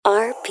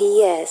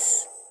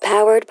RPS,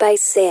 powered by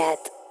SEAT.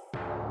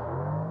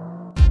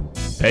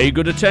 Pay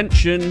good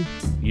attention,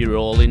 you're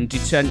all in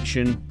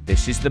detention.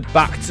 This is the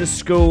Back to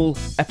School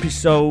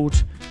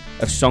episode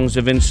of Songs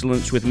of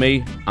Insolence with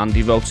me,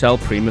 Andy Votel,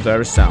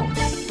 Primavera Sound.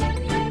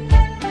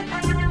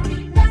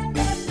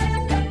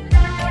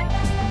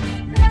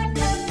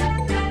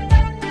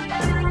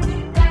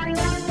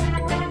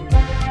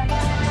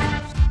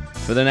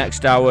 For the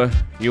next hour,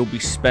 you'll be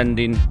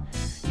spending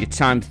your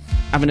time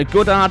having a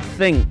good hard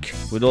think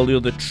with all the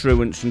other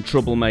truants and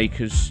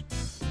troublemakers,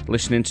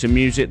 listening to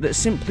music that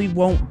simply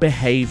won't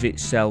behave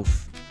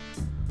itself.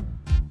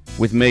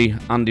 With me,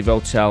 Andy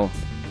Votel,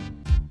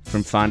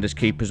 from Finders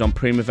Keepers on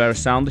Primavera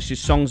Sound. This is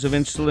Songs of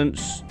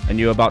Insolence, and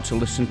you're about to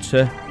listen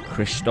to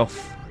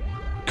Christoph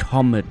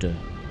Komeda.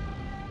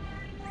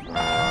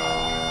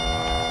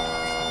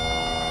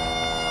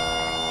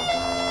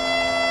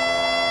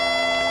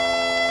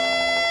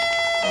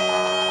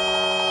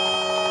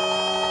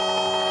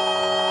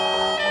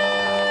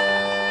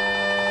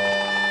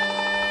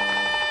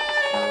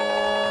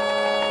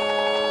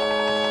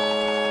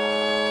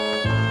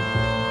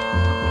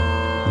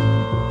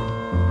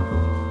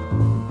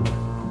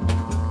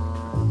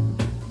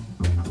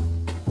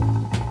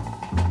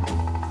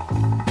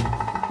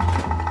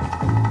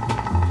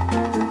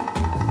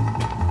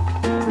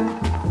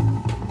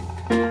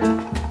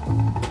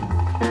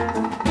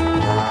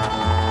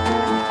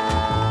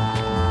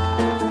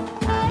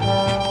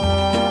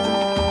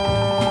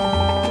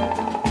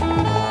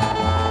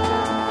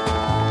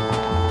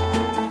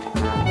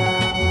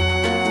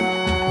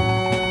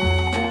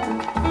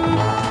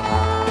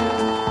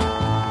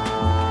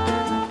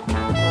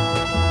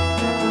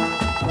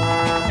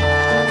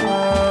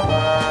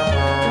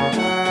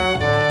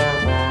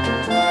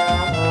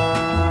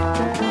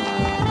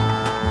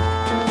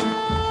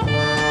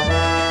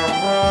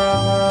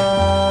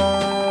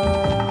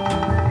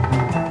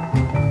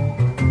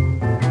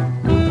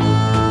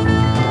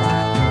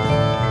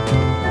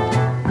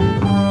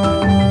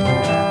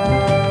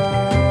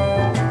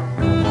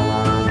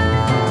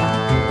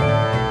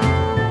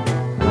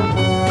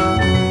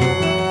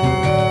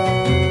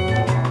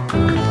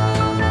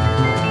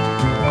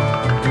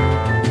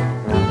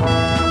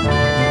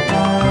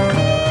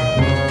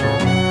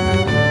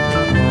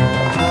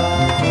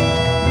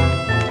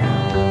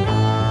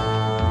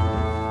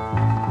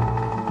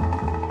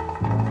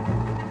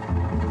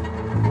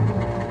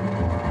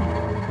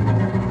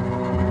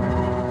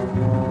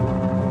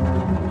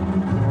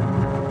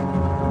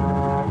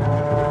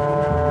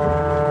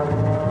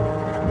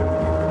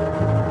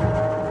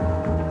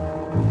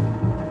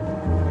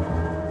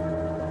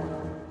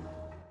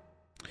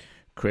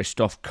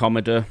 Christoph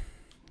Komeda,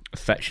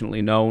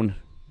 affectionately known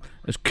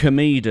as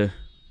Komeda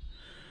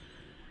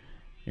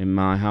in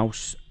my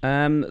house.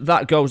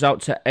 That goes out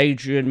to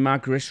Adrian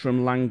Magris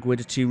from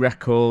Languidity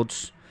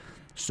Records.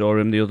 Saw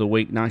him the other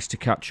week. Nice to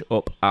catch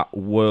up at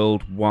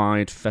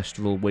Worldwide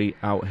Festival Week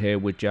out here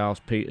with Giles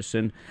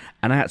Peterson.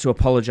 And I had to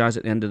apologise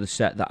at the end of the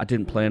set that I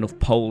didn't play enough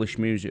Polish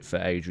music for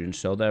Adrian.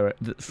 So there,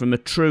 from a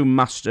true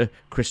master,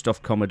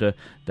 Christoph Komeda,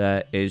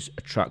 there is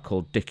a track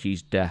called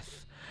Dickie's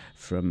Death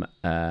from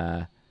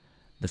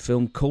the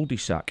film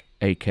Cul-de-sac,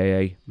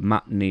 a.k.a.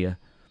 Matt Neer.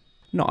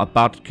 Not a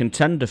bad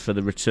contender for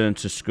the Return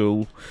to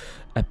School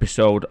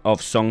episode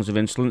of Songs of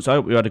Insolence. I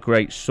hope you had a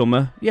great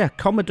summer. Yeah,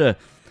 Komeda,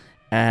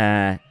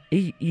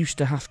 he used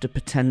to have to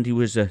pretend he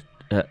was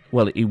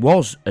he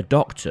was a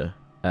doctor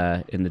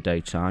in the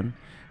daytime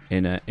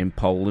in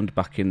Poland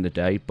back in the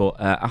day, but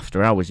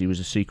after hours he was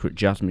a secret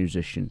jazz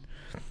musician.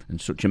 And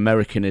such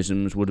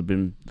Americanisms would have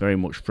been very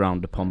much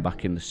frowned upon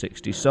back in the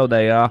 60s. So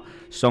they are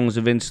Songs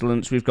of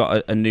Insolence. We've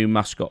got a new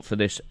mascot for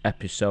this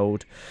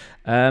episode.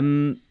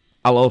 I'll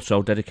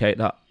also dedicate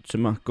that to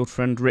my good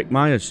friend Rick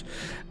Myers.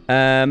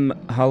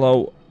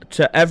 Hello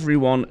to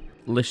everyone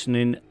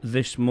listening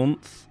this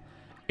month.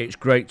 It's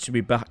great to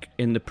be back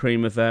in the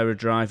Primavera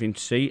driving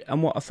seat.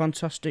 And what a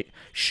fantastic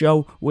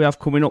show we have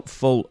coming up,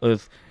 full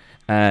of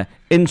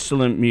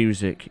insolent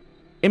music,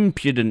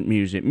 impudent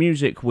music,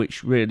 music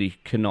which really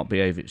cannot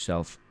behave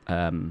itself.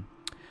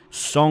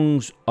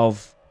 Songs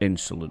of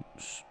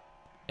Insolence.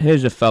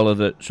 Here's a fella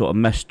that sort of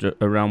messed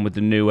around with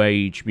the New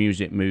Age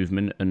music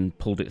movement and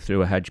pulled it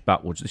through a hedge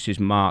backwards. This is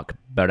Mark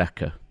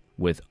Bereka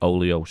with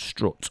Olio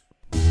Strut.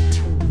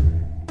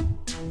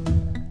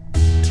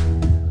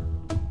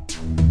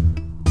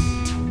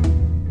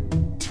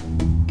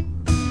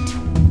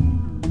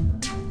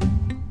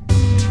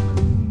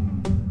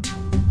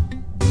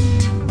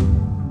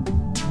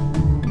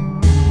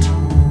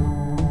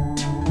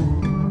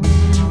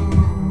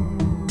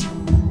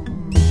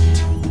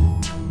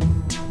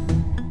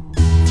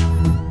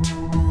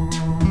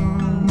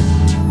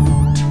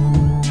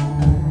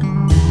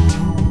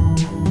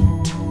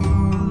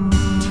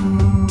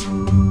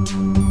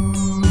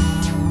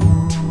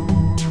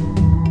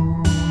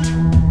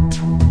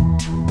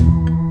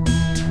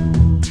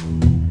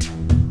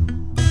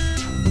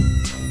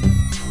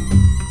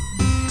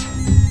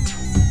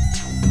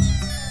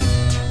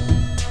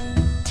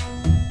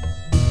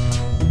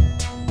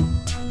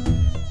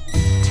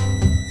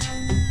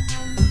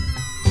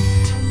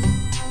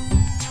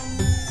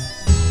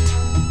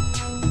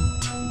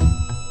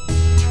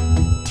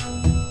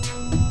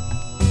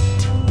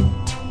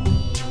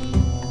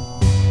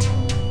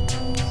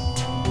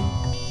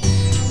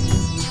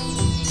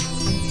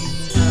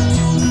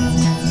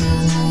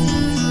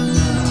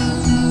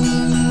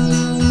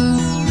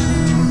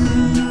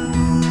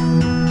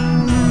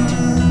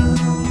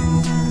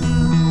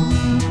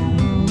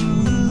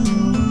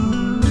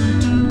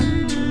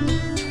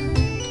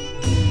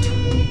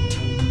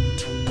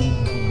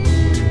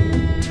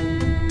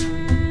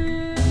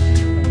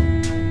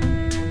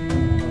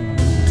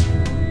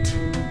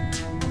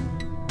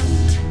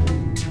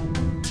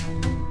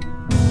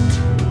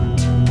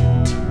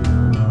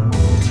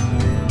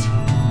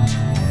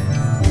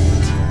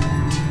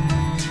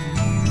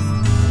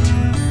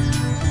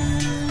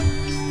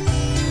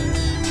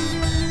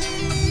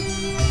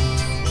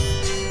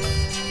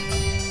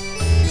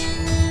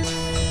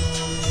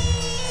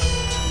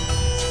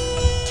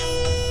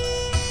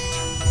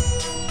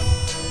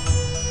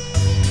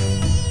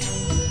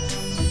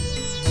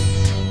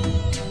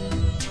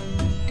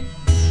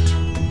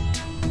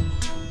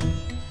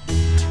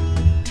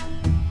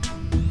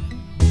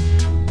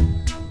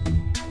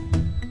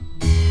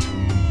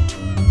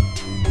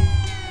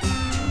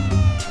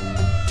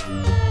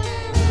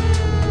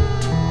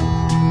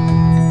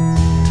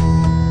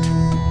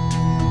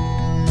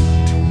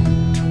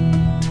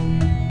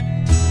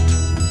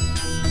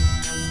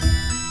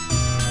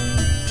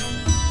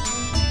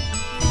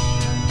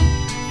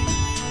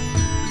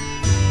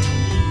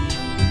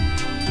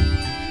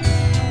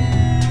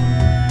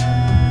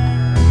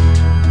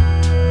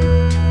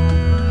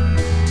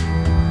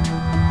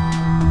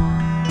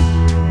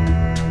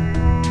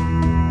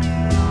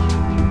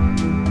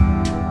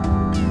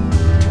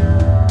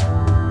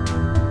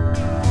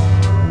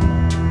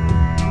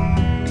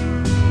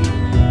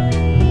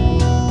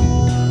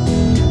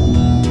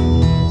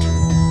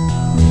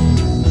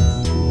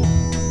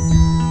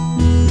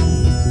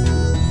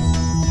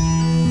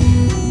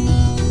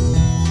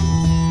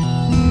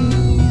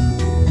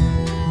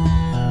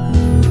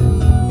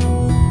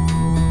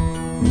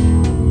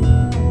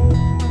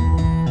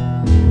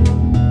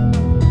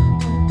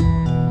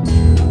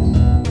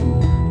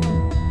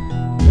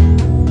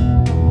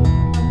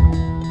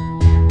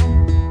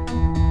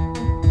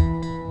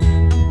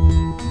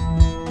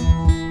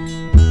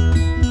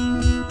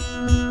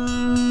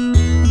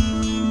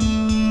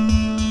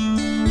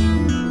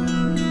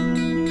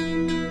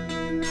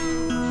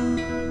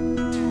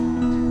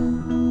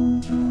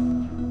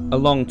 a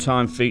long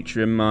time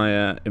feature in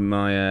my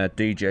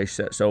DJ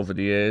sets over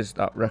the years,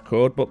 that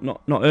record, but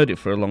not heard it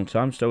for a long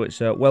time, so it's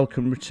a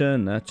welcome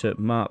return there to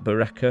Mark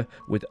Barreca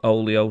with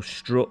Oleo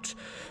Strut,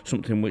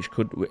 something which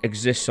could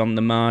exist on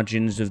the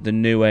margins of the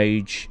new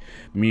age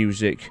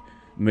music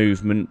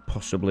movement,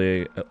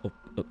 possibly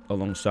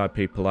alongside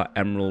people like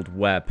Emerald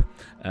Webb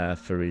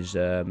for his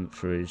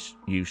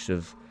use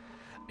of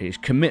his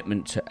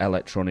commitment to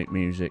electronic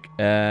music.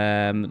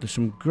 There's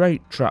some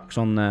great tracks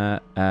on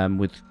there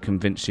with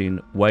convincing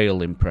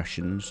whale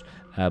impressions,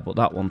 but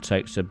that one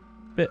takes a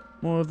bit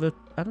more of a,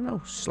 I don't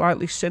know,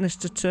 slightly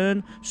sinister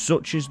turn.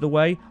 Such is the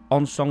Way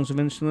on Songs of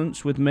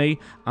Insolence with me,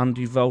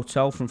 Andy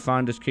Votel from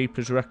Finders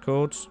Keepers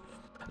Records.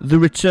 The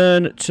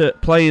return to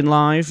playing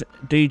live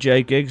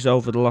DJ gigs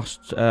over the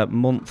last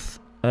month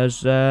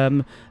has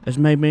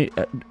made me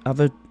have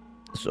a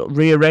sort of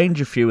rearrange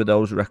a few of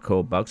those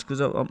record bags,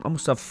 because I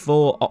must have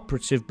 4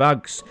 operative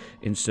bags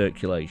in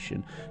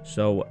circulation.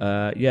 So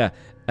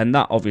and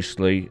that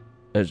obviously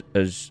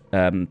has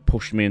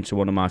pushed me into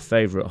one of my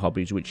favourite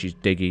hobbies, which is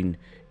digging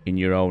in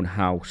your own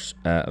house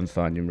and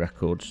finding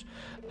records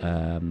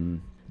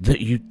that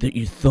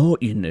you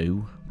thought you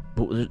knew,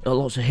 but there's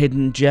lots of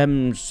hidden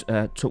gems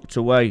tucked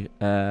away,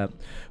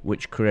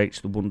 which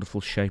creates the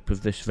wonderful shape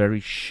of this very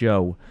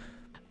show.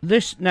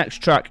 This next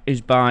track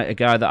is by a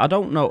guy that I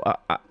don't know,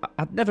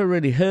 I'd never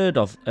really heard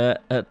of,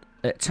 an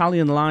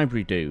Italian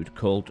library dude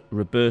called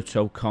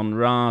Roberto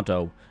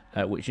Conrado,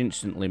 which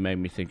instantly made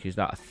me think, is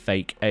that a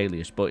fake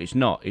alias? But it's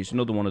not. It's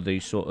another one of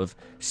these sort of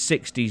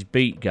 60s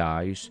beat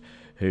guys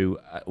who,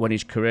 when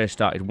his career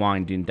started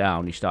winding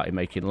down, he started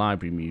making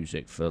library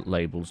music for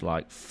labels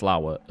like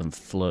Flower and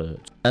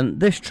Flirt.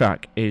 And this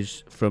track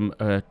is from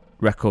a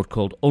record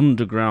called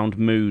Underground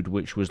Mood,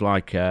 which was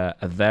like a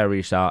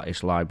various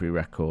artist library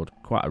record,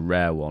 quite a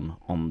rare one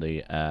on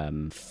the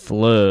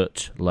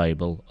Flirt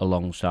label,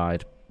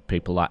 alongside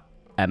people like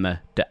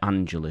Emma De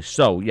Angelis.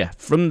 So yeah,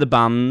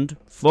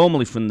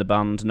 formerly from the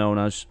band known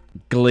as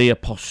Gli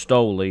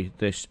Apostoli,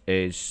 this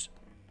is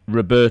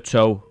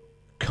Roberto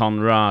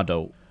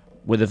Conrado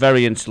with a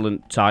very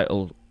insolent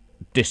title,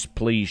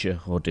 Displeasure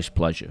or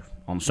Displeasure,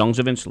 on Songs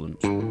of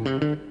Insolence.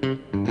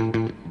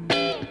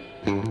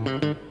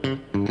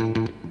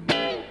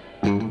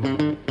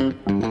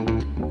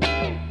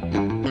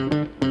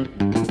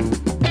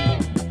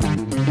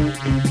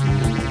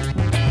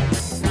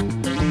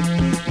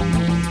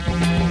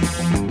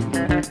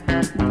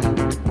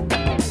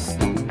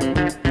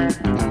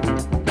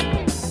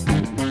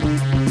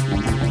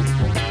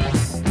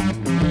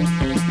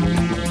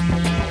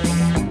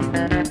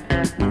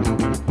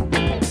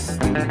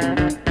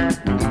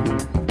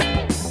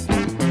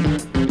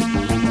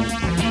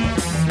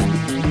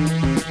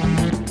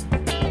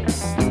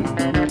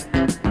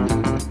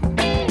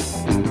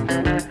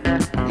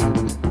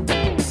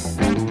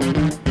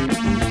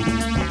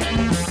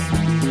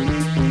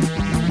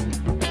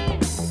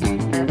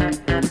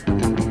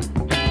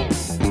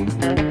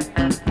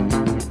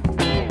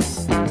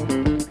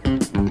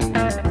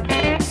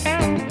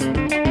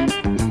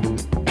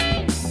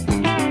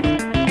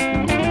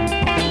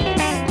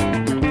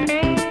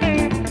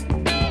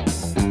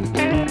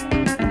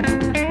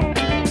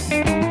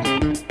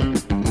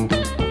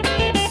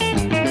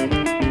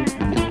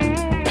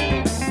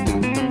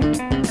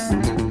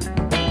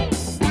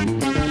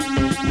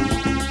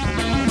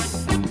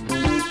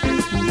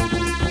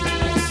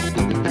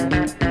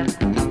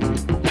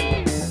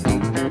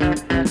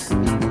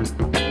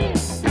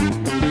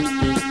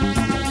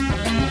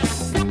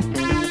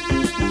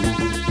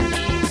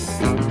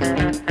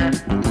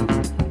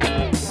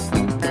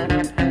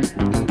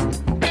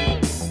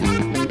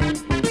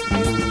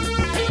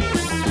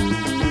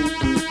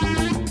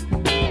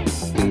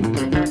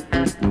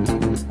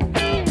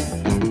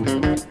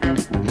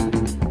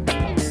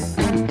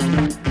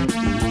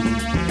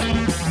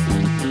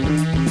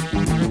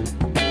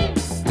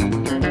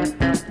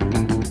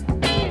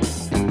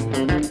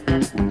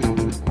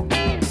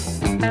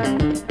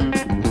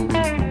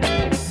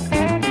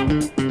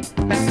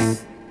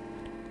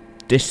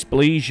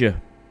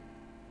 Displeasure.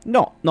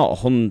 Not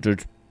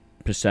 100%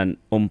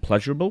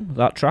 unpleasurable,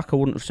 that track, I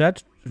wouldn't have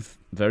said.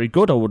 Very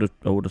good, I would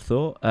have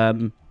thought.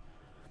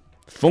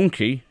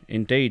 Funky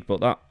indeed, but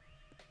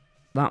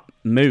that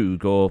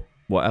Moog or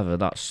whatever,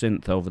 that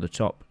synth over the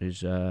top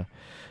is I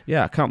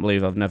can't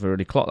believe I've never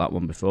really clocked that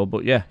one before.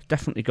 But yeah,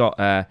 definitely got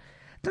it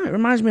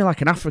reminds me of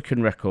like an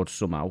African record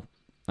somehow.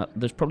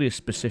 There's probably a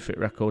specific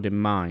record in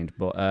mind,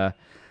 but I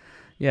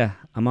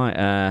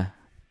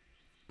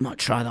might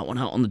try that one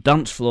out on the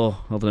dance floor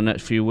over the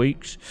next few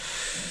weeks.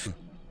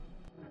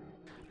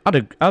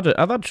 I've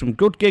had some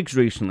good gigs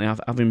recently,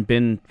 having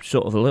been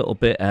sort of a little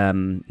bit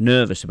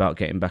nervous about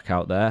getting back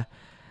out there.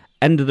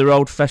 End of the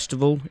Road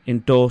Festival in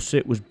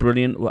Dorset was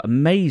brilliant. What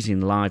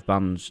amazing live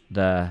bands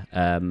there.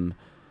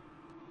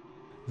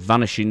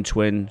 Vanishing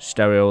Twin,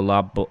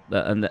 Stereolab,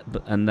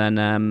 and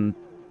then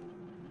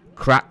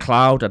Crack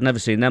Cloud. I'd never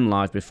seen them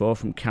live before,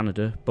 from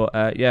Canada, but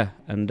it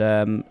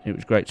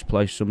was great to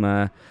play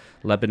some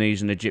Lebanese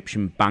and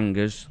Egyptian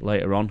bangers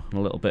later on, and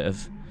a little bit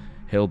of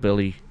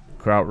hillbilly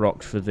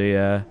krautrock for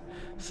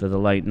the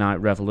late night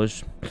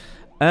revellers.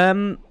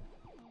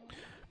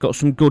 Got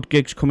some good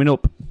gigs coming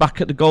up. Back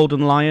at the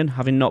Golden Lion,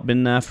 having not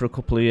been there for a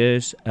couple of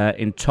years,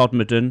 in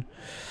Todmorden,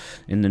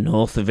 in the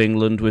north of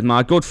England, with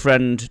my good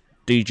friend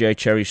DJ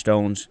Cherry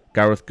Stones.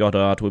 Gareth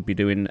Goddard would be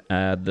doing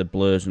the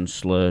Blurs and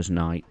Slurs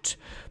night,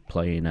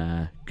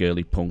 playing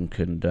girly punk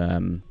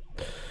and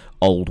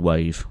old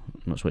wave.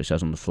 That's what it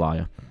says on the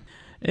flyer.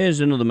 Here's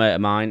another mate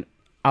of mine,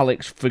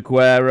 Alex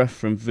Figuera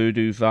from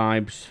Voodoo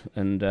Vibes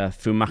and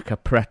Fumaka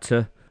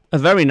Preta. A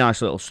very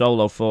nice little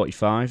solo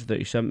 45 that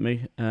he sent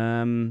me.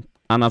 And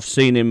I've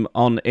seen him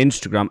on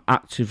Instagram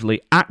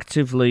actively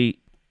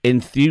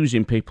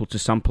enthusing people to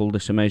sample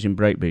this amazing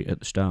breakbeat at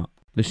the start.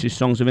 This is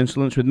Songs of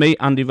Insolence with me,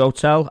 Andy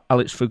Votel,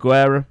 Alex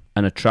Figuera,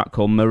 and a track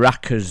called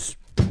Maracas.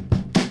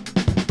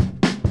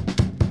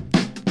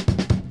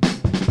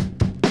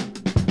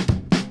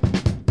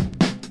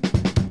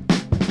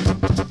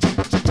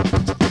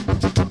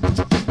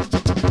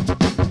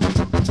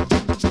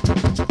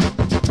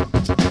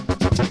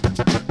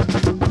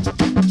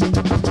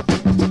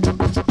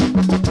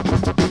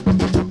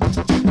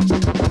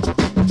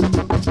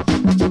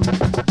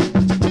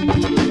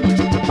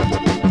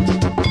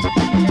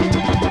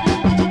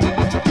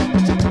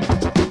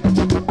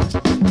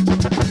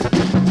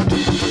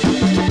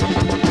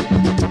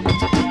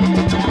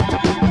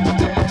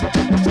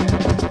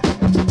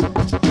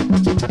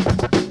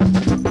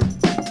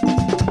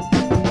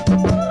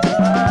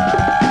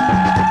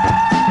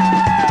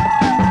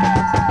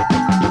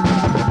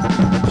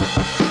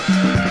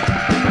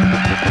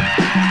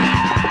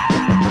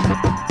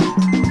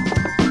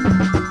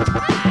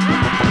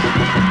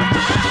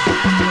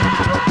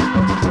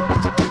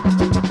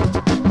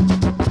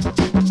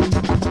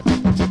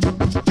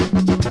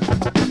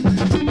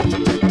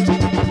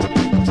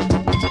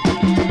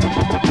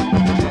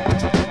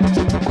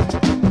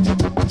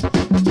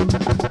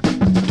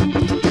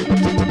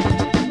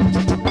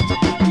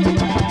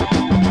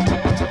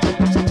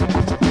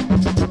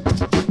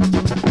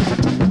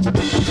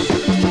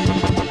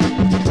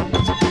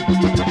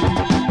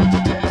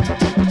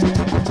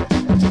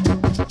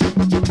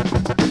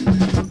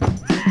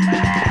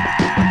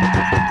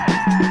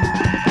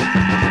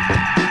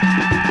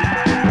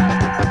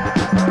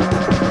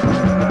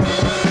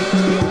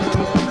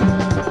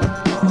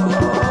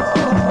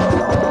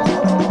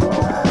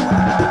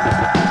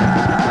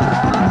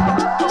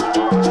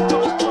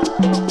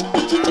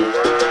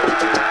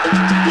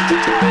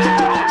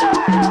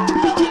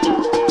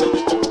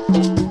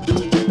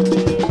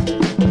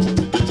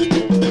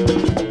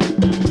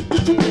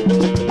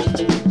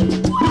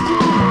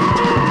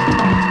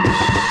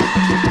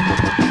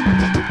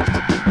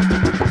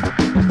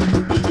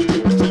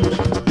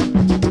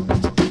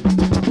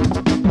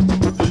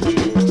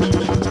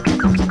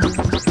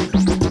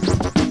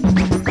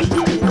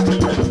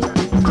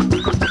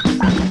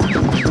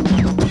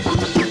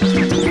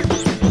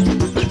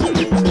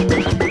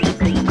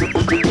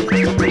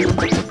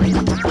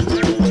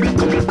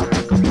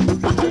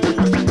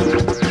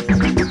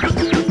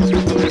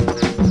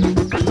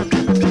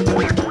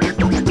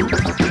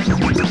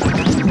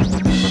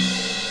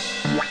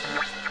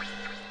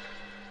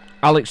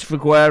 Alex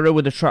Figuera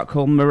with a track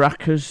called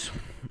Maracas.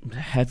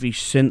 Heavy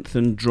synth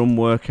and drum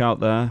work out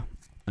there.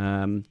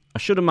 I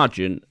should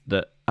imagine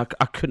that I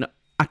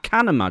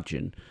can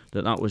imagine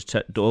that was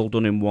all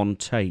done in one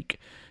take,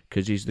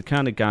 because he's the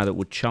kind of guy that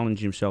would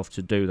challenge himself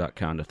to do that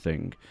kind of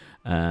thing.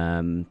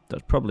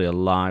 That's probably a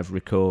live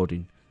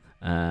recording.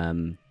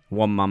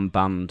 One-man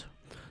band.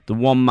 The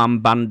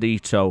one-man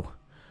bandito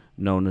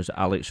known as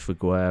Alex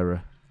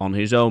Figuera on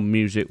his own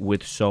Music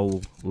with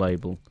Soul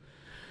label,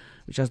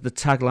 which has the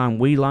tagline,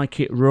 "We like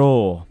it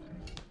raw."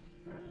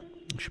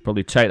 I should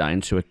probably take that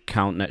into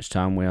account next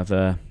time we have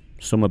a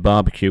summer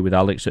barbecue with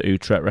Alex at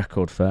Utrecht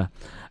Record Fair.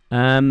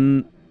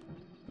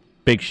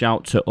 Big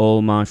shout to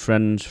all my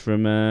friends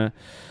from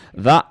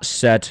that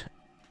said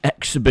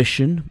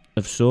exhibition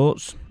of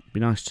sorts. Be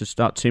nice to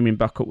start teaming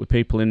back up with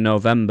people in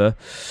November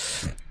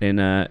in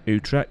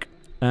Utrecht.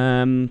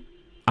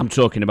 I'm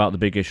talking about the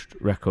biggest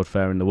record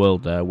fair in the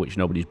world there, which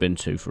nobody's been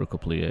to for a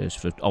couple of years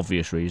for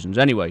obvious reasons.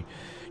 Anyway,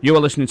 you are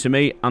listening to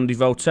me, Andy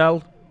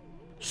Votel.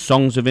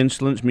 Songs of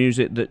Insolence,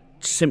 music that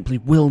simply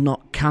will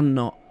not,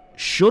 cannot,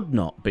 should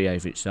not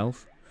behave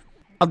itself.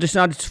 I've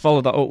decided to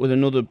follow that up with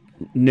another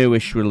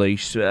newish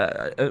release,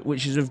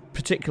 which is of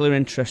particular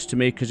interest to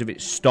me because of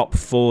its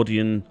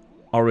Stopfordian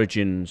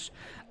origins,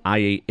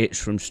 i.e. it's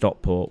from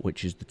Stockport,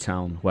 which is the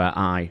town where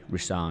I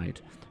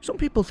reside. Some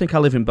people think I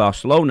live in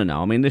Barcelona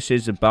now. I mean, this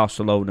is a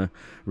Barcelona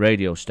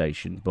radio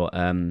station, but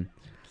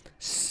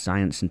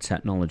science and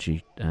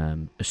technology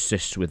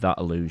assists with that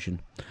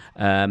illusion.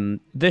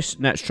 This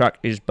next track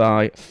is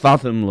by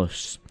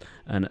Fathomless,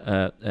 and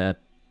a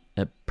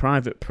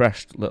private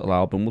pressed little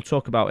album. We'll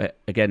talk about it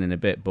again in a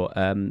bit, but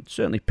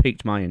certainly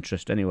piqued my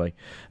interest anyway,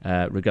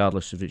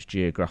 regardless of its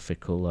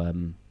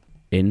geographical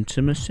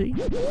intimacy.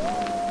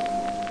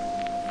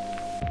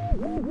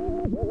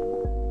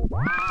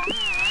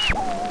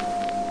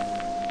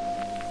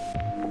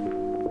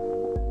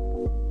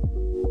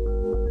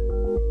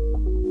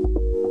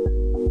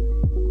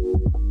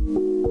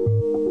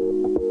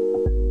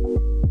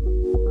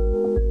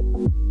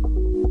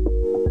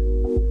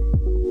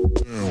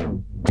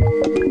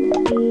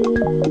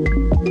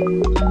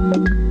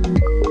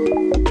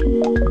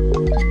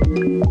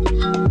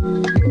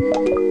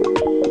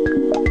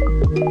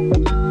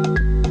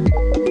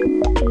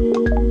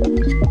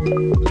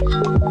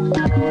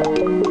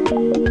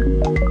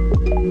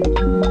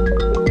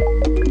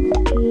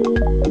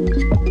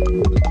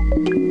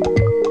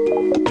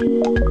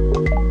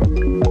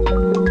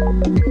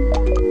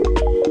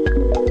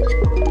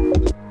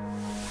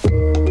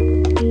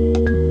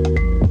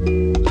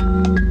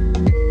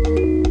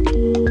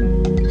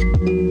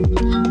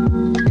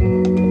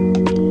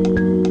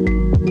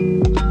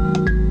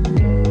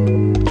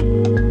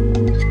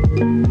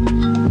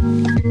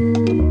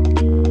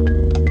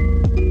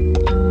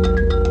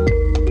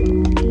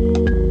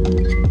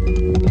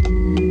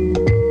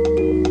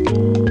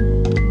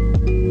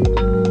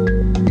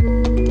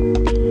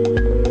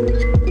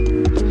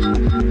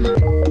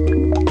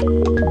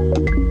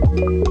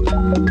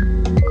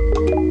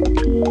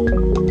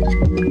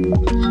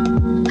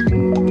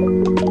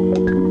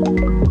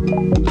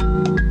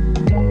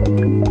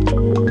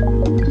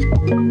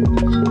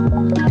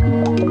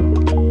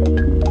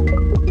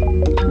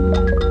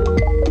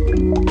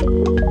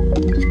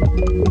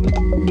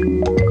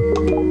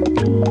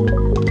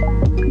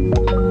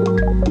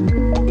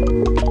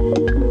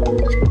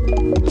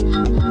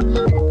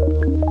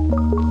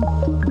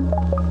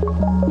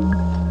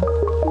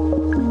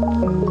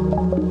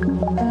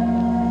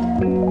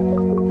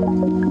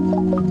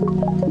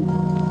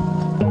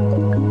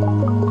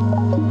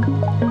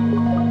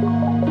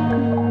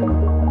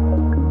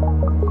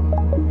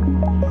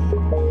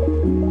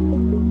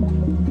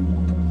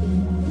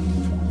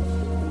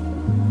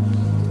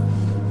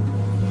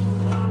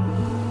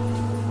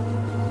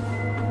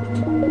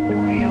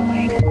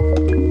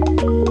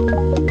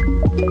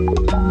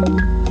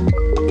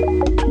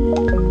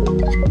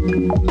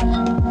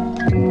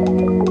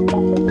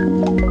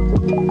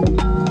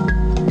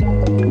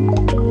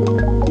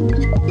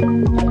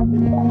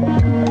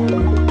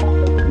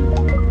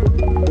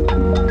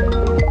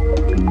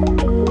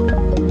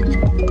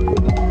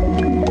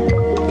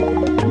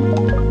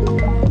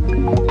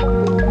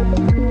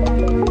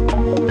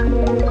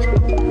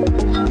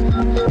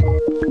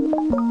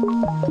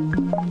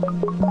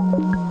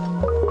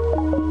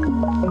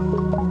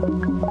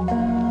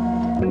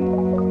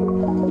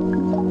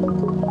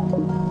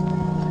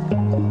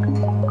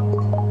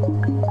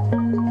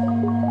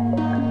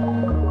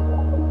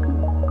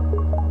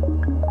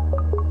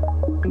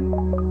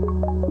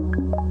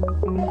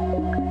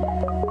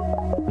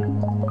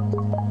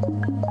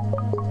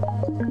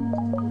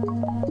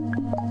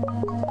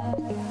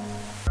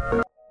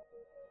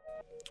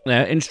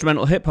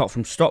 Instrumental hip hop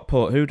from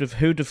Stockport.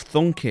 Who'd have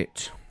thunk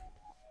it?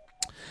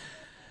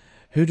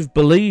 Who'd have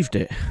believed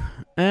it?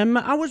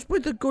 I was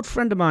with a good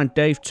friend of mine,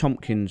 Dave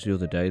Tompkins, the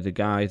other day, the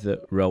guy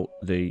that wrote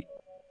the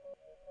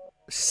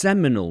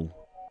seminal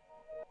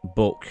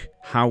book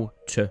How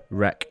to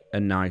Wreck a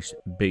Nice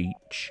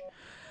Beach,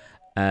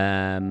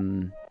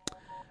 the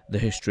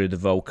history of the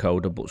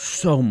vocoder, but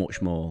so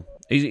much more.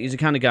 He's the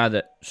kind of guy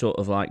that sort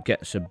of like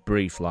gets a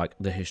brief like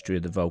the history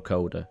of the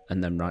vocoder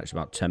and then writes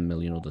about 10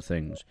 million other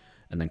things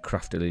and then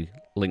craftily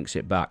links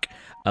it back,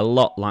 a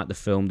lot like the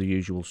film The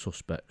Usual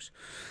Suspects.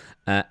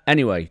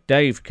 Anyway,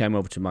 Dave came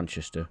over to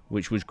Manchester,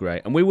 which was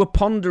great, and we were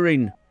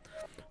pondering,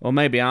 or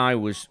maybe I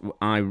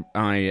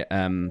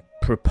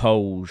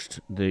proposed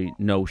the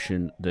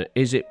notion that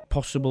is it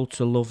possible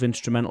to love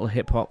instrumental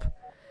hip hop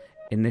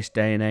in this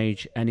day and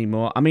age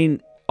anymore? I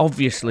mean,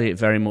 obviously it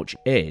very much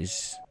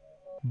is,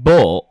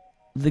 but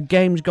the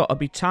game's got to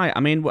be tight. I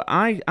mean,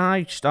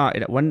 I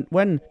started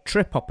when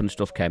trip hop and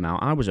stuff came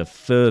out. I was a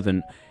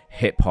fervent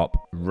hip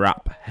hop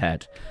rap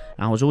head.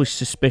 I was always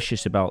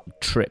suspicious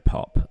about trip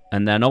hop,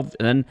 and then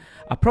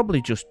I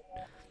probably just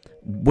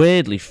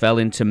weirdly fell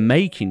into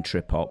making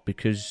trip hop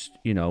because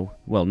no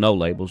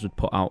labels would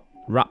put out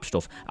rap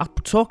stuff. I'll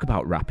talk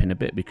about rap in a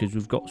bit because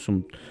we've got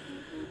some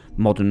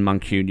modern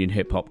Mancunian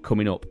hip hop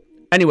coming up.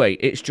 Anyway,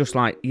 it's just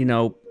like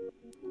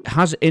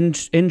has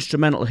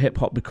instrumental hip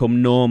hop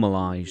become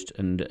normalised,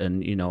 and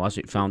has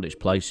it found its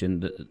place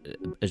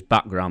as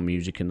background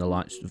music in the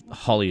likes of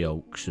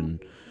Hollyoaks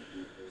and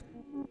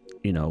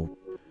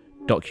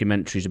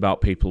documentaries about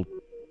people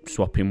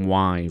swapping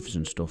wives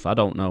and stuff? I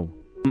don't know.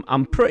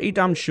 I'm pretty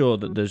damn sure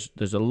that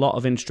there's a lot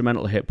of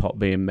instrumental hip hop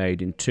being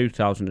made in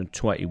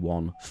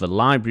 2021 for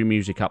library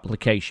music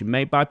application,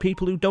 made by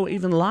people who don't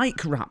even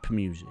like rap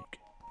music,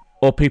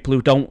 or people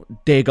who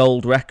don't dig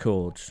old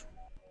records,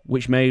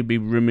 which maybe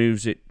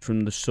removes it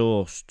from the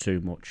source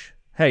too much.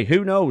 Hey,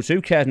 who knows? Who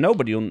cares?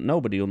 Nobody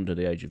under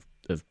the age of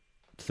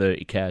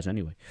 30 cares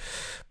anyway.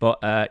 But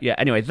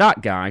anyway,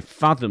 that guy,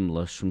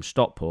 Fathomless from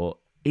Stockport,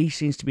 he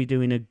seems to be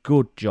doing a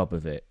good job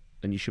of it.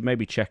 And you should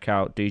maybe check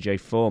out DJ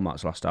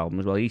Format's last album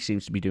as well. He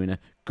seems to be doing a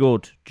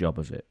good job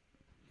of it.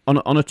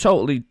 On a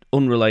totally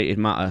unrelated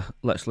matter,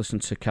 let's listen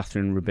to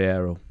Catherine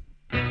Ribeiro.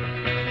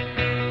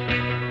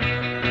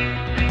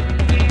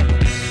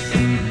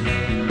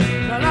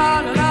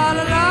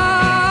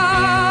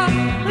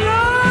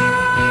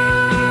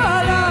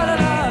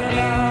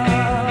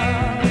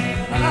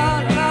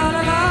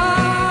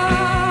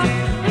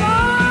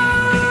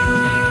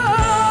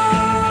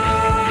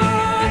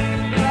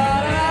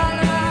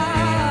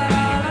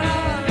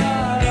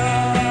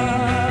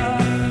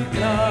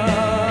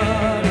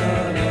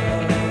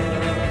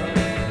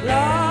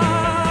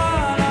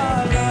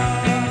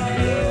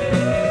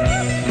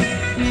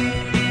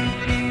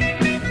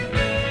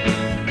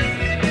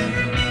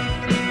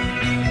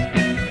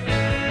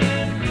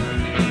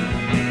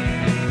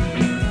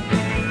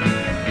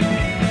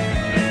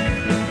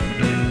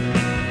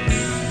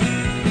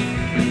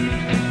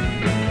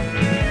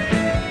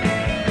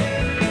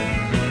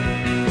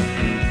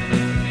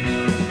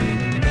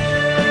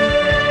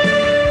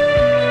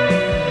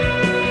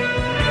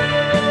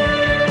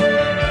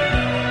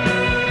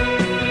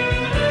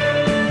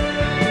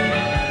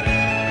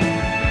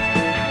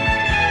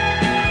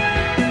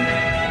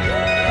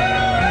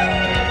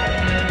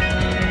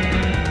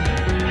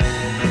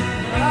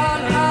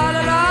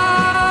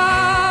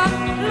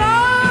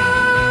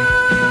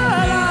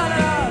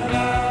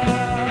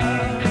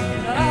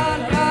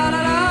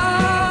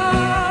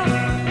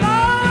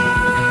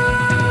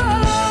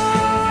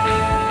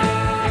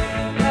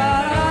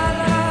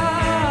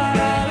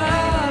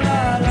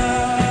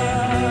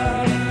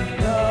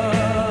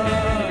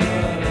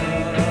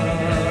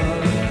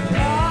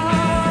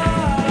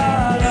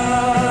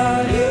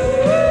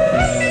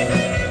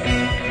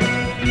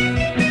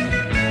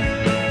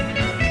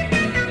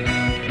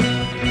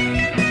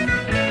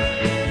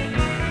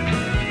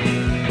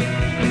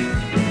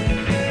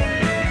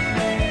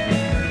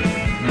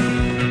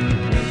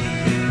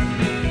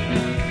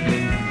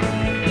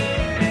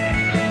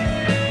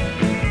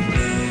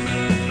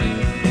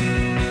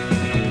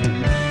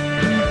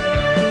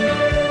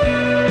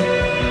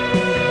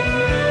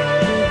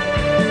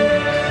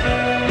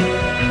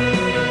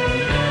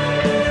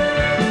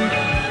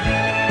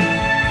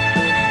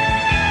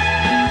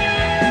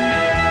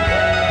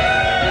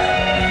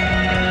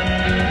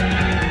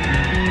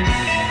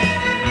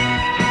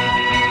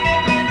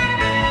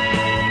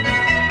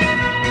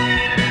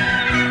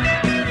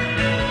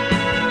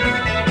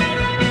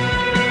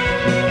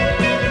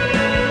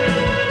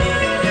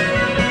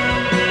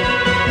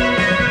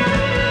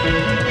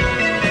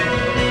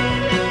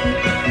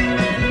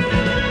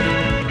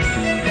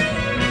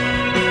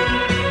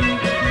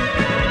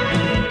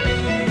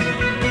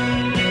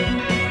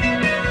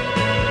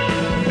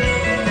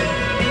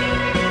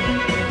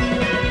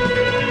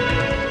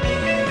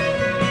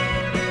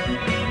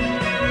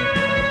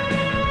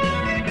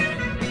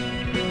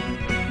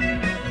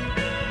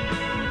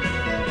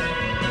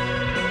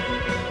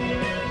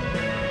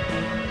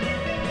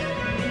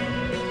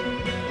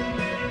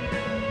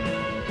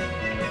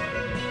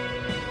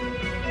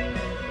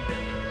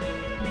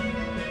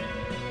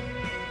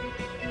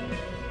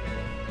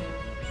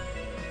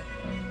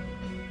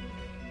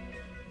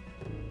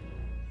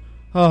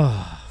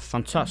 Oh,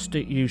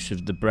 fantastic use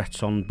of the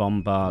Breton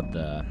Bombard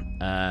there.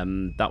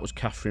 That was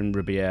Catherine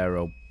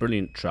Ribeiro.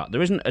 Brilliant track.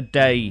 There isn't a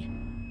date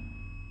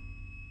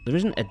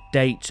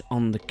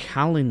on the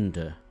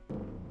calendar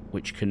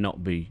which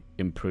cannot be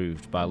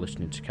improved by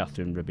listening to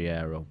Catherine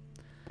Ribeiro.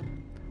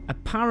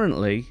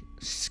 Apparently,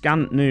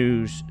 Scant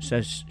News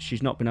says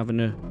she's not been having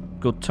a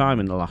good time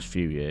in the last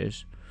few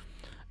years.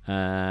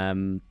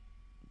 But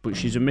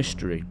she's a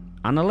mystery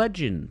and a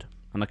legend,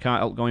 and I can't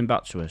help going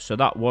back to her. So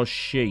that was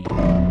she.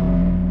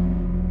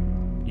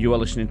 You are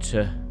listening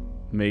to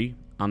me,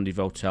 Andy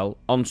Votel,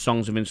 on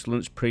Songs of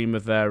Insolence,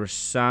 Primavera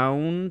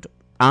Sound.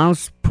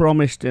 As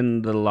promised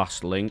in the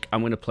last link,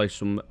 I'm going to play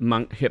some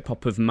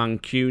hip-hop of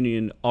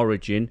Mancunian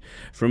origin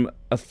from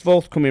a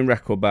forthcoming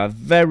record by a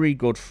very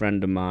good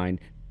friend of mine,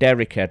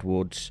 Derek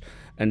Edwards.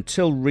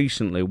 Until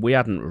recently, we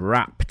hadn't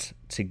rapped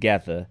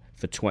together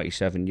for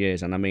 27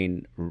 years, and I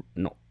mean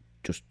not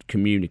just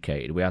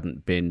communicated. We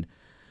hadn't been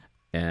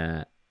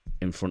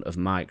in front of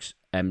mics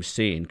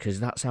MCing, because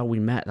that's how we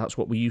met. That's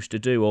what we used to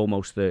do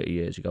almost 30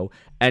 years ago.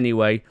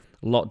 Anyway,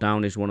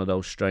 lockdown is one of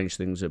those strange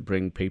things that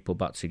bring people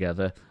back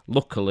together.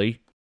 Luckily,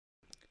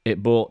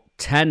 it brought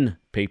 10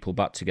 people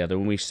back together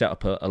when we set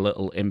up a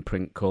little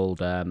imprint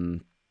called, a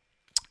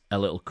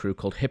little crew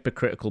called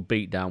Hypocritical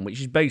Beatdown, which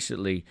is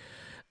basically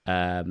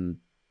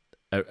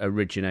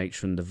originates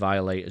from the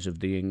Violators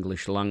of the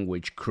English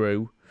Language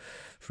crew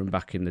from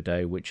back in the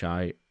day, which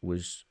I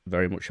was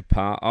very much a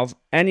part of.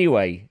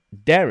 Anyway,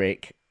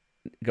 Derek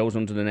goes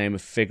under the name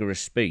of Figure of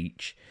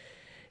Speech.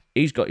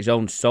 He's got his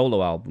own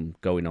solo album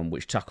going on,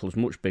 which tackles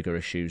much bigger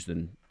issues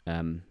than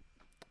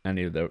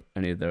any of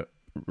the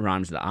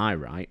rhymes that I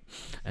write.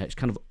 It's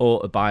kind of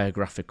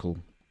autobiographical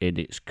in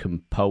its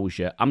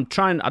composure. I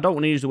don't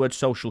want to use the word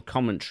social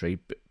commentary,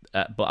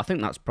 but I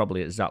think that's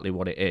probably exactly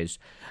what it is.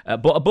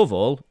 But above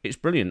all, it's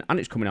brilliant, and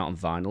it's coming out on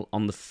vinyl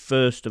on the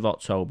 1st of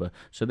October.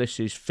 So this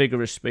is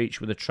Figure of Speech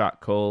with a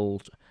track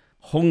called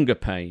Hunger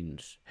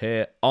Pains,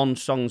 here on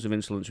Songs of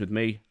Insolence with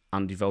me,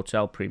 Andy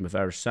Votel,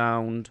 Primavera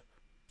Sound.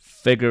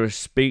 Figure of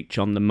Speech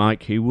on the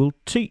mic he will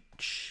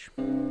teach.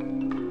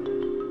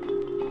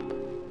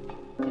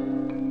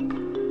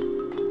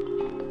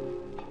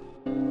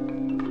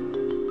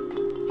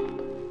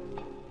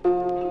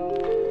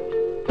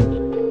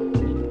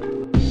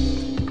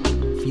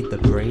 Feed the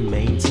brain,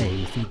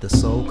 maintain, feed the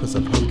soul, cause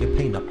of hunger,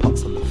 pain, are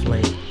pots on the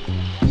flame.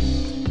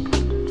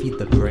 Feed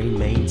the brain,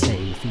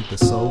 maintain, feed the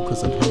soul,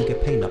 cause of hunger,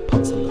 pain, are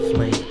pots on the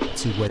flame.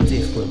 To a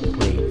different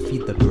plane,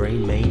 feed the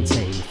brain,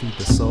 maintain, feed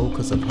the soul,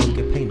 cause of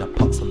hunger, pain, are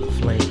pots on the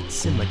flame.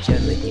 Simmer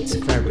gently, eats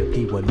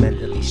therapy when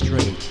mentally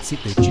strained. Sip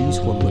the juice,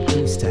 one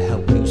recluse to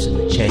help loosen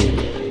the chain.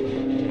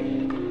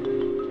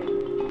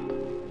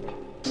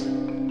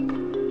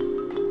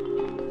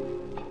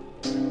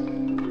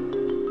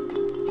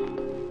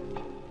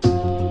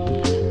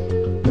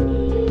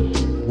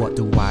 What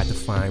do I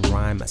define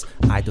rhyme as?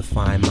 I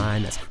define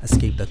mine as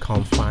escape the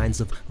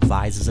confines of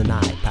visors and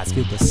iPads.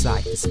 Feel the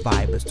cyphers,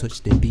 fibers,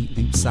 touch the beat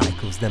loop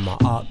cycles. Then my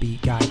art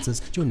beat guides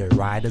us. Join the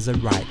riders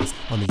and riders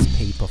on these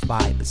paper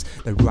fibers.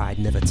 The ride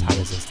never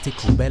tires us.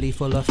 Tickle belly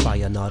full of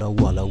fire, not a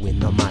wallow in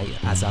the mire.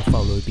 As I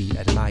follow beat,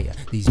 admire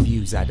these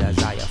views I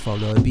desire.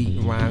 Follow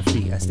beat, rhyme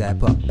free. I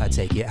step up, I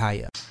take it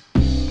higher.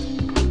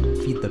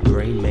 Feed the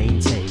brain,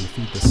 maintain,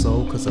 feed the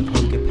soul, cause of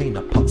hunger, pain,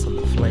 are pots on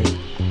the flame.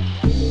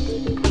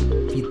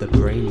 Feed the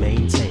brain,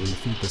 maintain,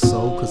 feed the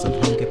soul, cause of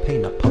hunger,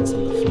 pain, are pots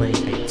on the flame.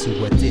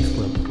 To a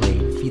different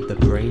plane, feed the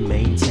brain,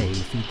 maintain,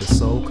 feed the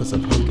soul, cause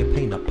of hunger,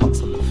 pain, are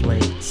pots on the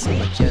flame.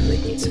 Simmer gently,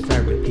 eats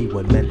therapy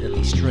when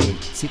mentally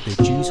strained. Sip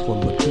the juice,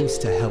 one recluse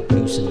to help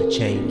loosen the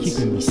chains.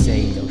 Keeping me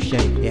sane, no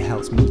shame, it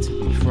helps me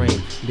to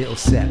refrain. Little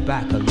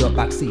setback, I look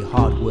back, see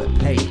hard work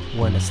paid.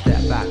 When I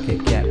step back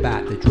and get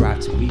back, the drive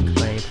to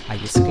reclaim. I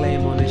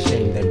exclaim on the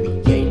shame, then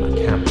regain my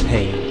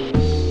campaign.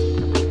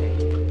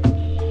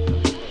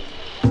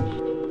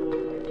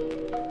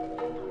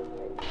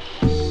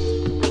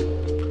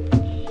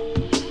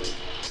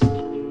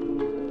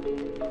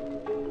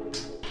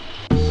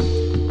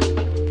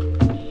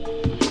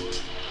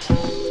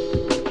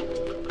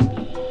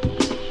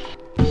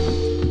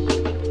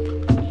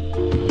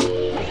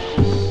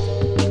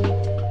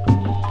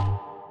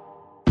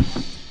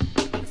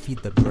 Feed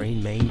the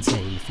brain,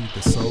 maintain, feed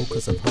the soul,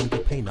 cause of hunger,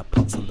 pain, are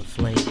pots on the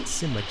flame.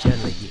 Simmer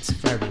gently, it's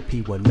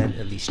therapy when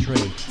mentally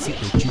strained. Sip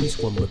the juice,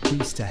 one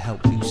recluse to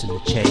help loosen the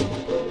chain.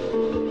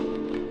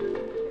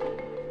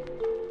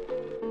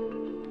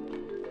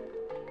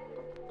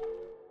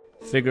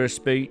 Figure of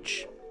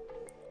Speech,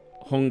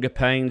 Hunger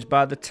Pains.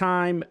 By the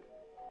time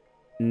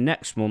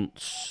next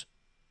month's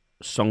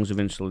Songs of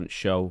Insolence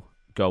show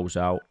goes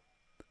out,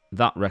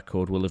 that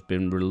record will have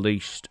been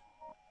released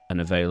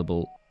and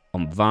available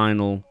on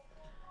vinyl,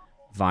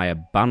 via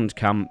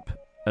Bandcamp,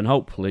 and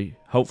hopefully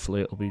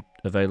it'll be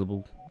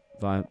available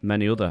via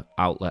many other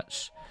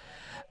outlets.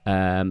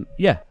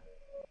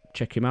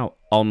 Check him out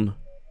on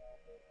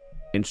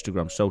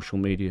Instagram, social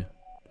media.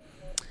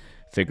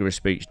 Figure of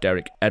Speech,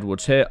 Derek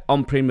Edwards here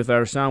on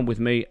Primavera Sound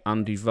with me,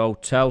 Andy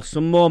Votel.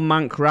 Some more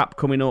Manc rap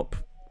coming up,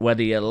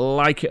 whether you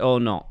like it or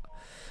not.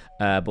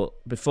 But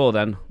before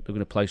then, they're going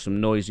to play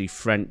some noisy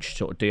French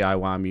sort of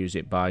DIY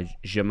music by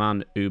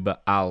Germain Uber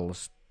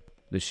Als.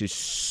 This is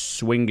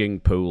Swinging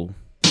Pool.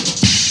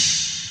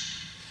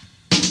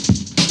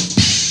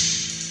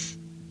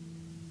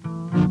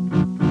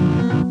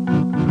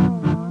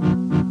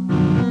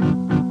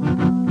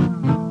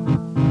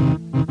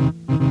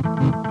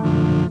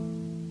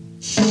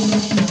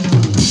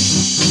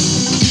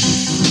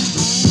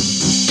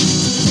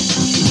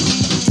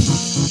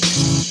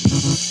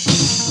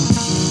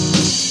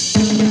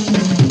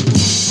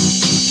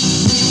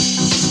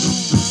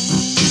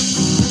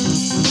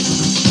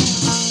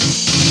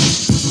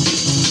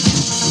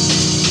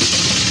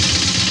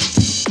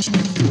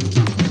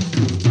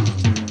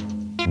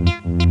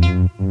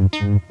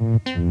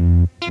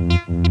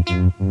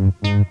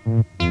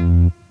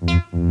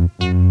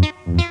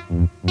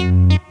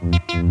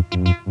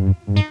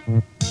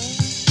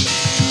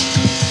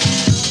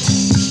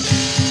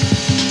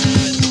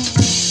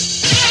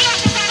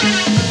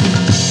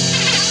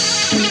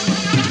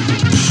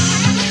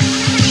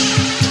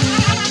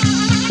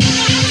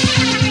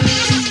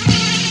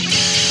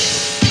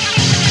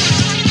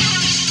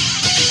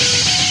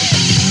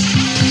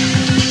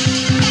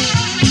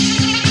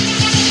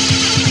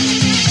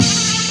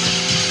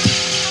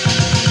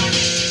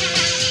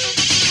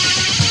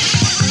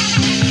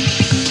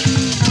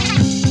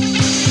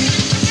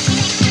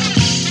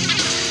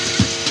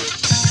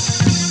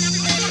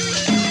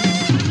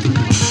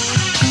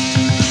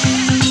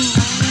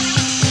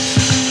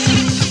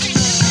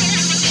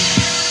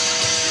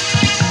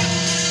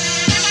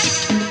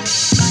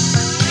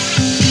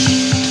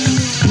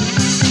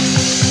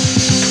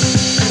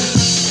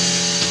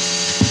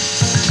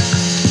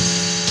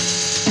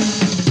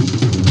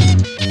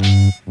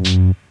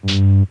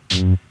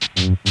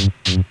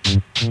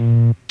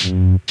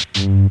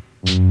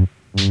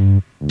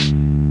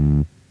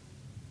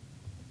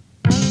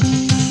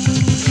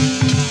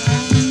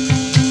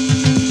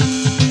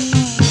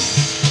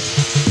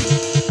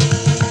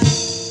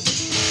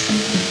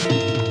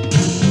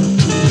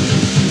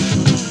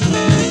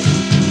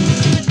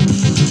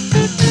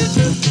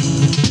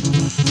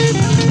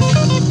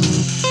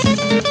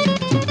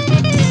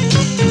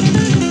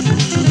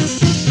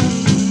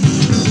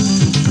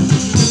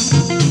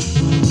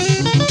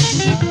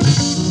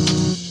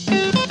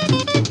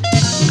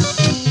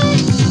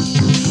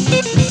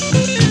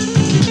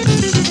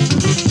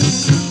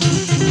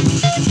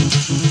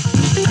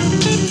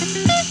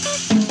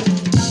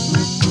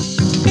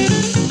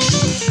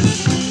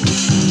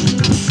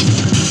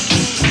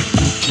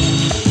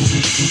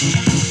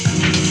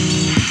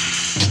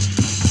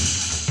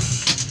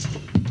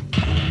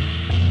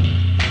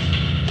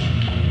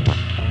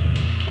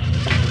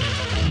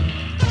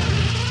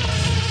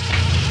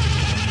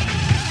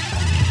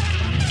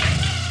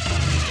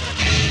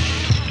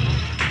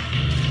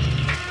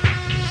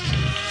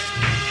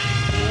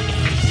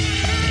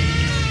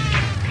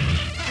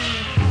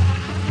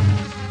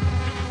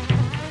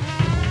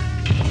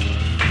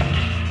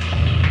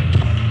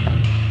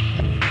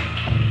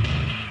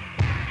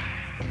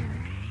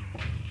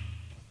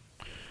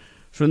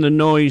 From the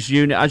Noise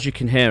Unit, as you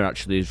can hear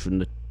actually, is from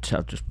the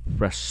I've just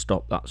pressed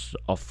stop, that's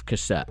off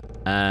cassette.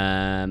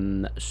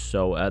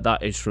 So that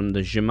is from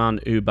the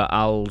Germain Uber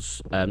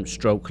Als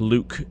stroke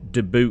Luc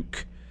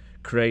Debouc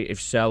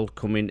Creative Cell,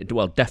 coming,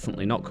 well,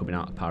 definitely not coming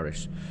out of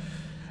Paris.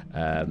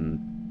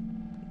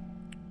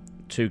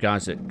 Two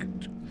guys that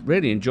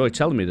really enjoy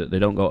telling me that they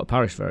don't go to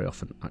Paris very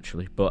often,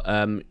 actually. But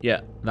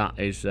yeah, that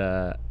is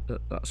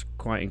that's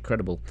quite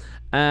incredible.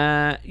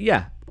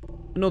 Yeah,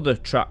 another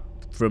track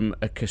from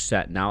a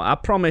cassette. Now, I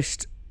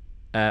promised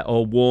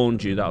or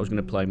warned you that I was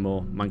going to play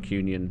more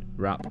Mancunian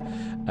rap.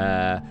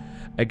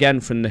 Again,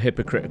 from the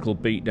Hypocritical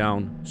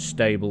Beatdown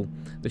stable.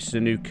 This is a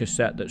new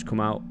cassette that's come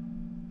out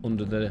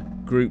under the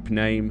group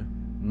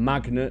name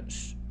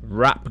Magnets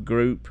Rap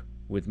Group,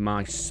 with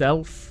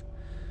myself,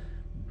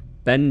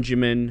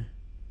 Benjamin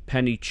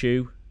Penny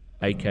Chew,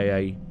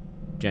 aka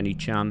Jenny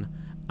Chan,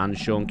 and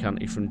Sean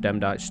Canty from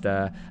Demdike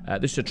Stare.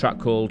 This is a track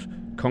called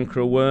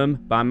Conquer a Worm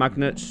by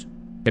Magnets.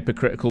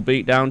 Hypocritical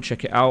Beatdown,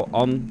 check it out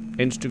on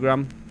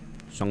Instagram.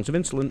 Songs of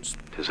Insolence.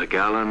 'Tis a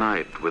gala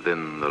night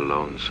within the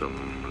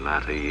lonesome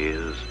latter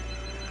years,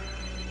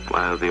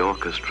 while the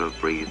orchestra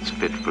breathes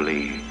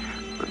fitfully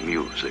the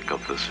music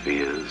of the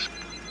spheres,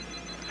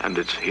 and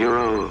its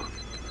hero,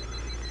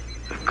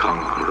 the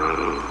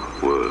conqueror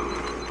worm.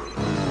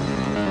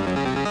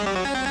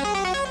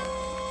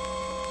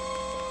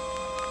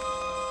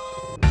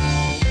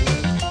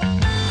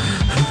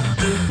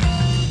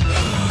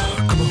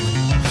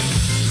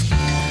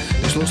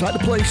 Looks like the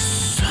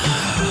place.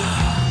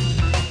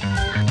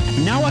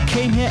 Now I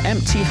came here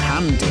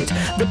empty-handed.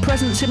 The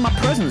present's in my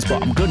presence,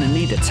 but I'm gonna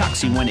need a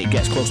taxi when it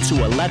gets close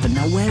to 11.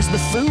 Now where's the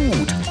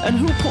food? And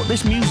who put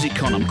this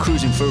music on? I'm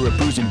cruising through a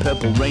bruising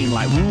purple rain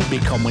like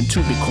Rubicon when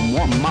two become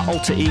one. My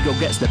alter ego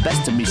gets the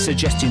best of me,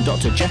 suggesting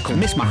Dr. Jekyll.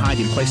 Miss my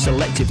hiding place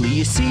selectively.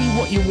 You see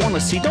what you wanna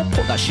see, don't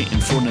put that shit in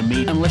front of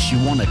me unless you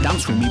wanna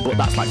dance with me, but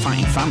that's like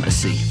fighting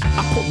fantasy.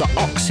 I put the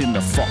ox in the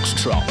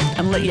foxtrot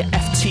and let your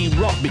FT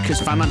rock because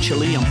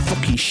financially I'm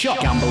fucking shot.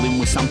 Gambling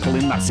with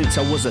sampling that since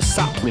I was a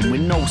sapling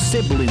with no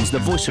siblings, the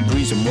voice of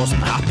reason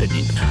wasn't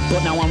happening.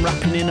 But now I'm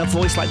rapping in a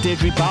voice like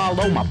Deirdre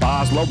Barlow. My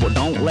bar's low, but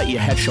don't let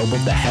your head show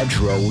above the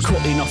hedgerows.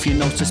 Cutting off your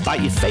nose to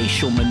spite your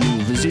facial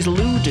manoeuvres is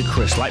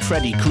ludicrous, like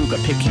Freddy Krueger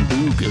picking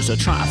boogers or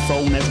trying to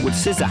phone Edward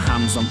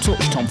Scissorhands on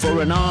Touchstone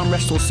for an arm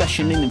wrestle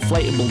session in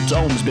inflatable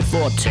domes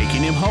before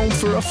taking him home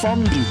for a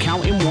fondue,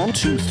 counting 1,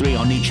 2, 3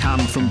 on each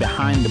hand from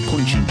behind the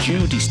Punch and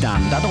Judy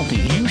stand. I don't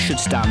think you should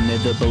stand near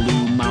the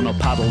balloon man or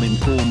paddle in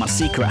pool. My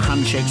secret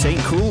handshakes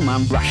ain't cool,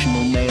 man.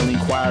 Rational male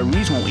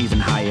inquiries won't even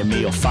hire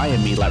me or fire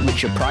me like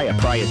Richard Pryor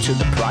prior to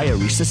the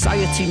priory.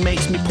 Society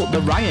makes me put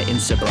the riot in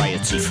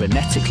sobriety.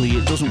 Phonetically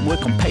it doesn't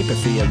work on paper,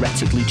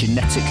 theoretically,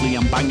 genetically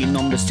I'm banging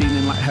on the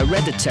ceiling like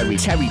Hereditary.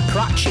 Terry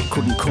Pratchett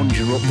couldn't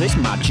conjure up this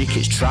magic,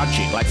 it's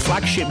tragic. Like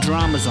flagship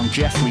dramas on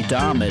Jeffrey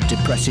Dahmer,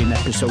 depressing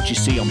episodes you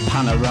see on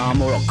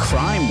Panorama or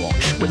Crime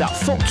Watch, with that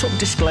fucked up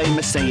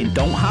disclaimer saying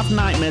don't have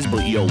nightmares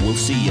but yo, we'll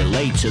see you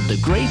later. The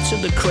greater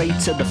the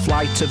crater, the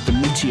flight of the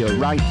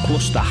meteorite,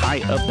 plus the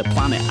height of the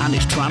planet and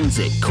its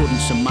transit, couldn't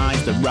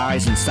surmise the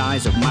rise in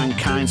size of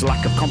mankind's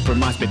lack of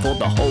compromise before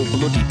the whole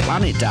bloody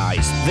planet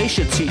dies. They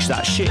should teach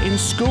that shit in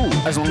school.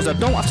 As long as I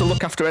don't have to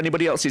look after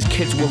anybody else's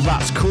kids, well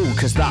that's cool,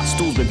 cause that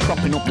stool's been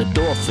propping up the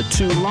door for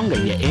too long. Are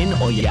you in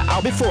or you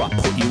out before I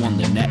put you on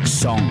the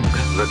next song?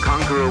 The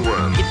Conqueror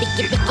Worm.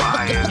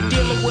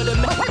 Dealing with the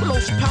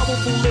most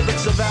powerful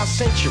lyrics of our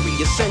century,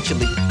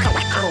 essentially. I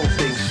don't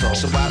think so.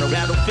 So I don't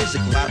battle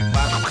physically,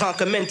 I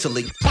conquer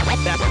mentally.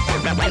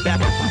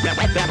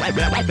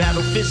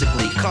 Battle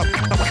physically,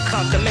 conquer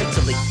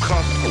mentally.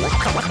 Conquer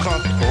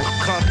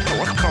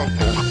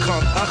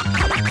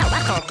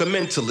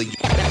mentally.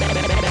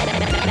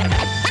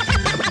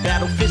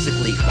 Battle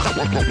physically,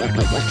 conquer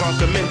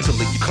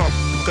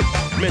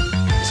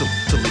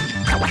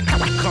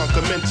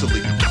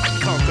mentally,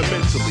 conquer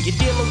mentally. You're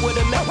dealing with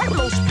the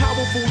most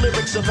powerful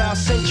lyrics of our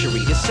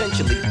century,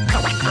 essentially.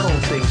 I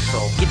don't think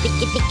so.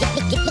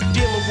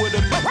 Dealing with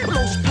the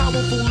most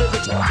powerful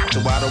lyrics, so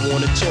I don't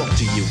want to talk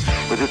to you.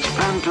 With its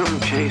phantom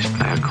chased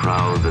by a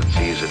crowd that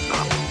sees it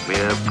not,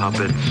 mere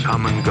puppets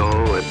come and go,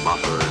 and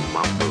mutter and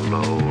mumble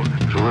low,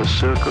 through a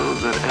circle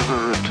that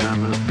ever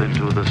returneth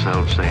into the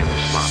selfsame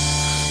spot.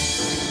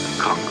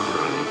 The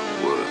Conqueror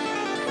Worm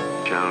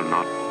shall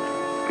not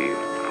be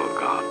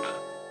forgot.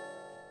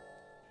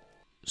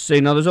 See,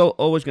 now there's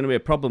always going to be a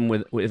problem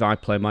with if I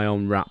play my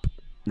own rap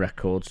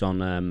records on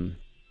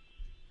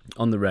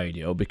the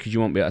radio, because you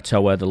won't be able to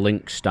tell where the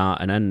links start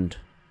and end,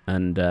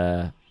 and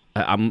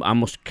I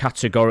must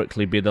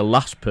categorically be the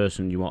last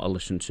person you want to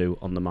listen to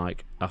on the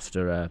mic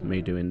after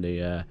me doing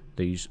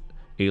these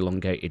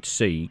elongated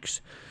siegs.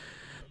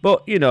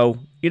 But you know,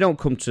 you don't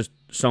come to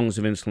Songs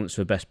of Insolence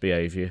for best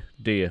behaviour,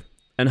 do you?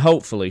 And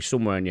hopefully,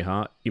 somewhere in your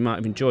heart, you might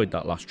have enjoyed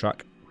that last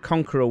track,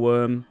 Conqueror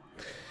Worm.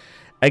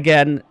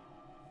 Again,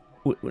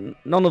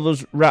 none of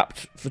us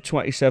rapped for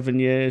 27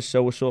 years,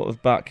 so we're sort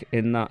of back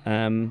in that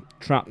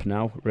trap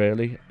now,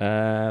 really.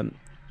 The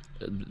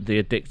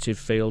addictive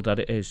field that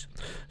it is.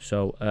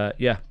 So,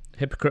 yeah,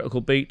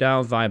 Hypocritical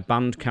Beatdown via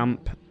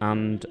Bandcamp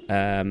and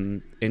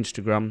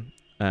Instagram.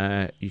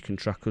 You can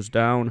track us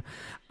down.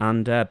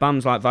 And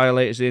bands like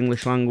Violators of the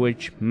English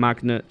Language,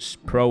 Magnets,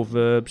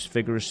 Proverbs,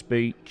 Figure of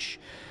Speech,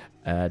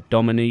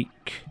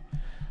 Dominique.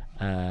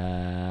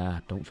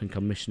 Don't think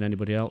I'm missing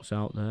anybody else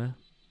out there.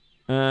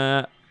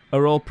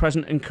 Are all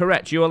present and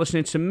correct. You are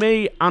listening to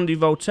me, Andy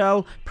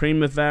Votel,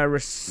 Primavera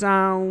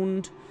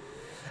Sound,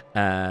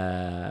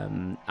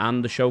 and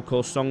the show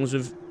called Songs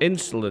of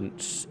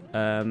Insolence.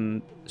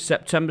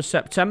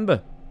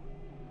 September.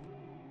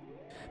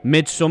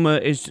 Midsummer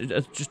is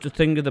just a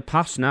thing of the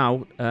past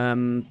now.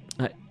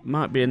 It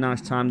might be a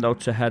nice time though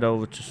to head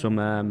over to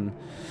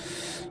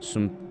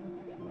some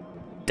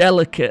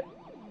delicate,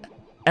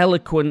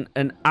 eloquent,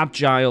 and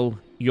agile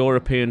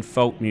European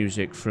folk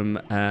music from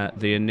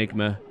the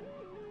Enigma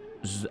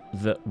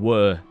that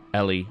were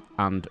Ellie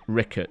and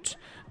Rickert,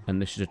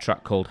 and this is a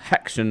track called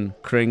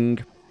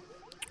Hexenkring,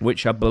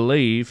 which I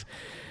believe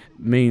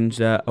means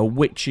a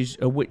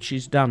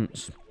witch's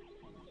dance,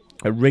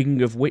 a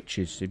ring of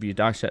witches. If you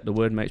dissect the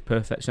word, makes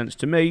perfect sense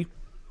to me.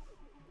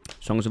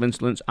 Songs of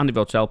Insolence, Andy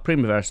Votel,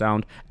 Primavera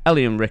Sound,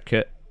 Ellie and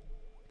Rickert,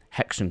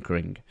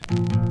 Hexenkring.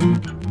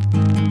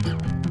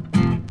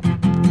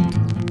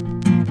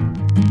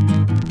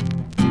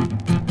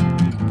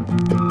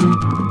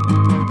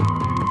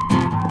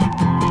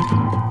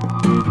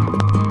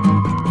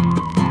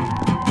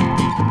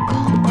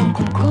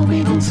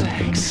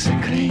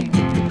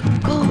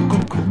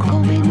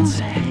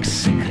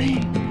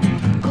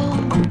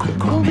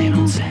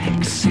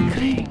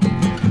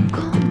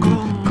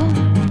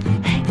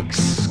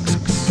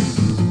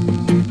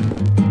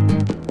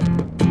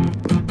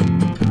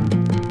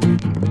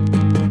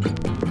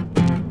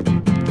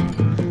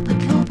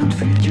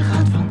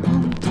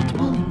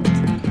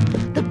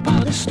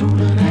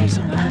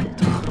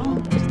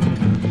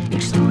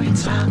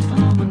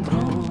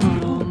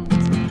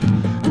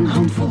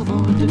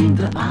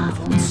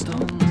 avond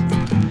stond.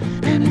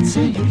 En het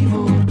zijn jullie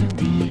woorden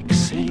die ik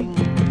zing.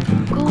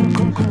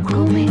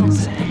 Kom in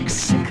onze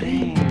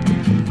heksenkring.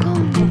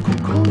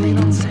 Kom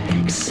in onze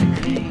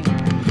heksenkring.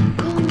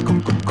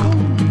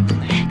 Kom,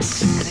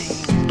 heksenkring.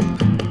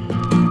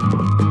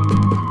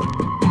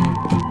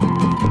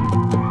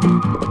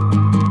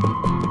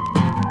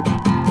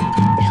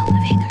 Wilde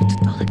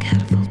wingerd, dolle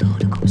kervel,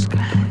 dode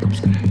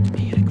kopskruid.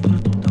 Mierik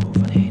wordt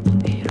ontdoven, heet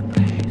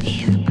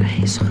eerprijs.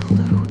 Eerprijs,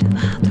 schulden, roede,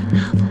 water,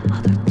 navel,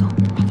 adderton.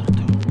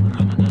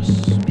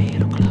 Ramenus,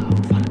 merenklauw,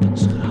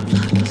 varkensgraf.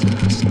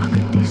 Varkensras,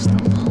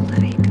 akkertistel,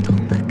 molderik,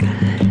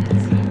 donderkruid.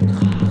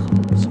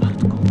 Fruitgagel,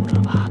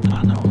 zwartkoren, water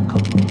aan de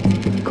onkel.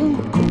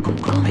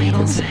 Kom in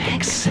onze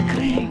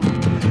heksenkring.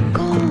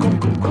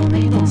 Kom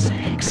in onze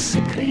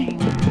heksenkring.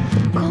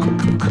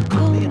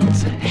 Kom in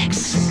onze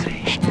heksenkring.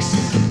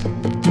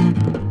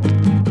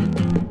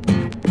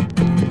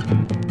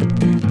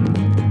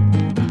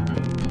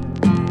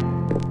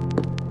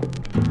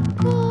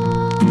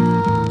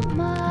 Kom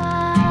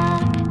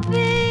maar,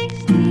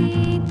 wees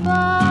niet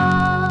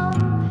bang.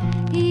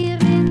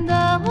 Hier in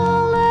de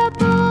holle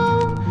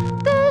boom,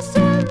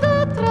 tussen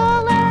de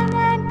trollen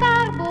en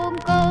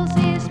karbonkels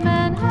is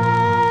mijn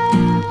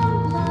huis.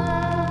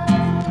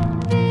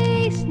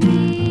 Wees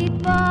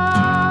niet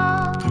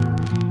bang,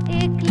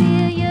 ik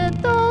leer je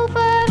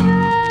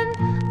toveren.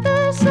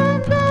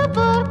 Tussen de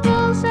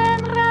wortels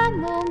en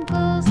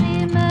ramonkels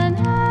in mijn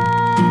huis.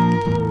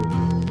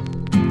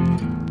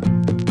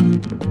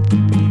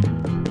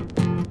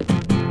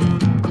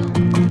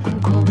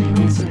 Kom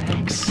in onze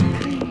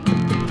heksenkring.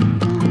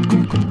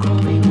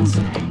 Kom in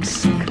onze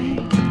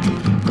heksenkring.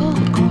 Kom,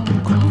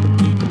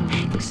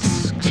 heks.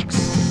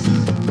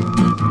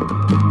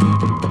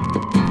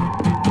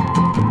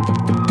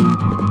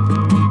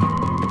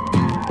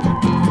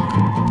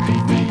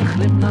 Geef mij je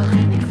glimlach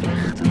en ik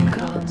vlecht een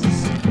krans.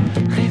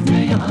 Geef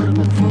mij je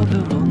armen voor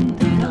de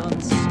ronde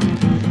dans.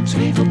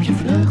 Zweef op je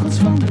vleugels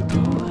van de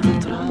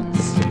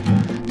torentrans.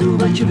 Doe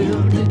wat je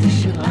wilt, dit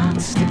is je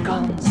laatste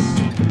kans.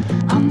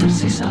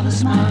 Anders is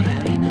alles maar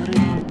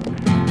herinnering.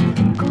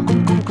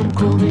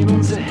 Kom in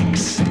onze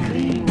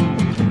heksenkring.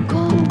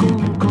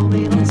 Kom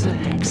in onze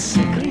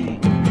heksenkring.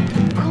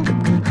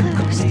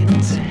 Kom in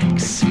onze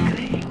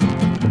heksenkring.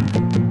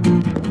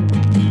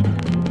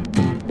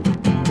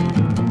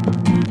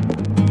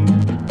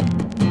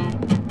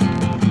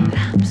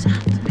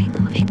 Raamzaad,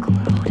 winkel,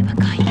 rode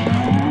bakanje.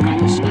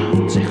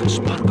 Kattenstaaf, zeggen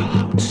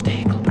sparkelhout,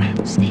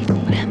 stekelbrem.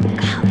 Stekelbrem,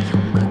 kale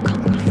jongen,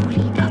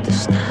 kamperfoelie,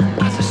 kattenstaart.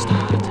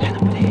 Kattenstaart en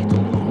een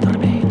betel,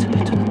 onderbeet,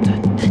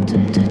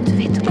 Tut,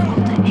 witte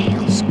broden,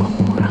 egels,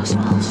 kopmoeras,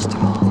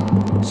 walstro.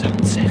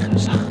 Zand zeggen,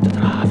 zachte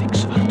draving,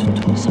 zwarte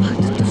toon.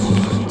 Zwarte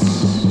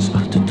toorts.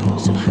 Zwarte toon.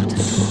 Zwarte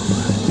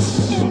toorts.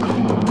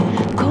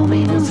 Kom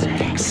in onze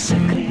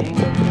heksenkring.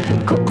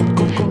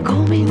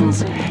 Kom in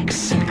onze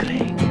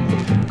heksenkring.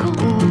 Kom,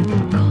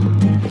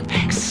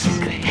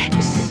 Heksenkring.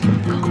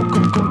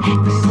 Kom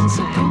in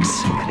onze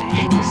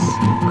heksenkring.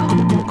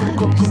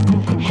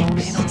 Kom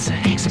in onze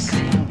heksenkring.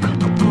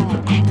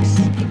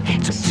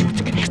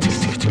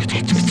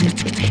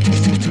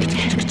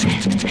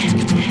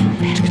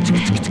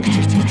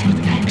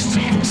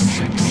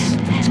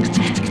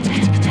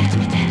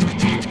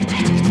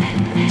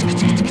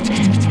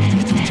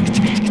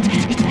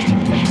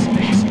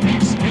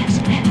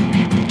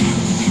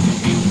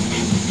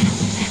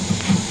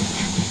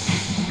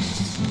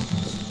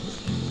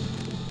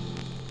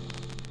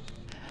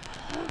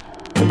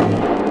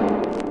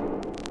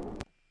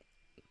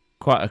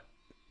 Quite a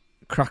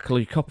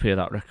crackly copy of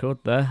that record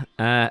there.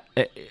 I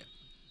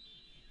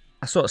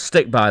sort of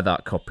stick by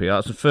that copy.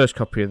 That's the first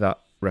copy of that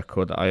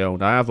record that I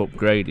owned. I have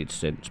upgraded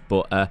since,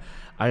 but I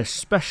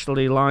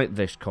especially like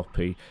this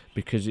copy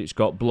because it's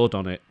got blood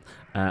on it.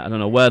 I don't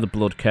know where the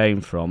blood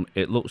came from.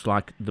 It looks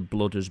like the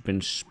blood has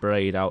been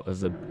sprayed out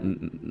of the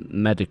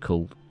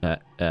medical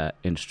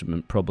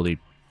instrument, probably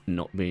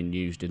not being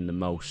used in the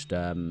most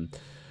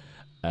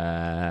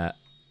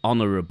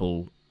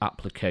honourable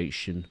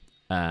application.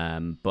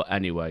 But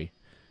anyway,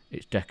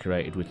 it's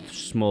decorated with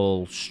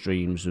small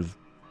streams of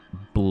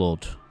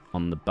blood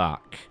on the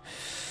back.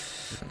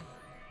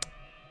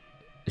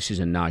 This is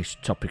a nice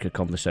topic of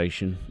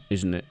conversation,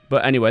 isn't it?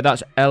 But anyway,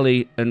 that's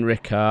Ellie and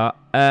Ricard.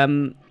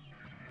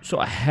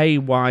 Sort of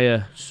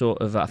haywire,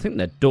 sort of, I think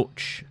they're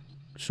Dutch,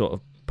 sort of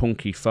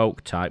punky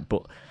folk type,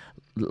 but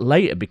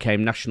later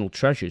became national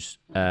treasures,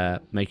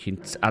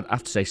 making, I'd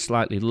have to say,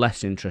 slightly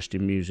less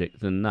interesting music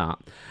than that.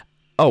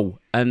 Oh,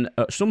 and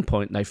at some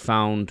point they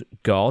found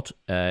God,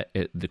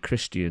 the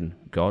Christian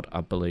God,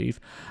 I believe,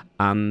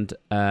 and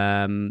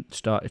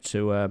started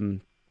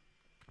to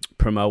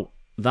promote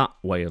that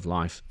way of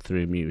life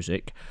through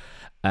music,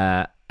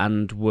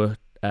 and were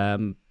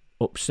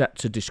upset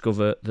to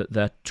discover that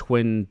their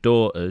twin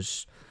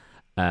daughters,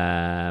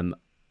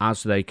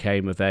 as they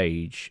came of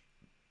age,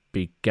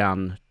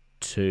 began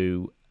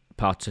to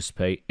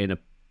participate in a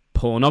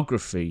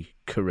pornography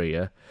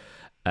career,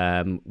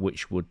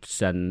 which would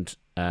send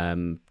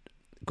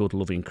good,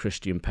 loving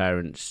Christian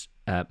parents'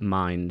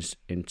 minds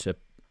into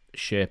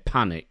sheer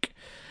panic.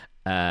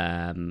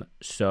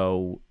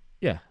 So,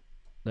 yeah,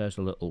 there's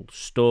a little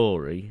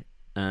story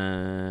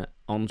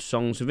on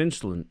Songs of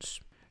Insolence.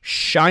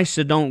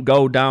 Scheisse don't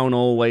go down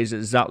always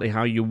exactly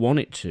how you want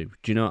it to.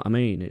 Do you know what I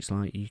mean? It's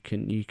like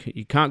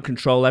you can't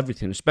control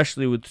everything,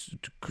 especially with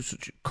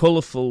such a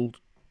colourful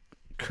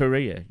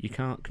career. You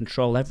can't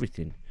control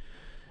everything.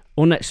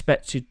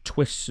 Unexpected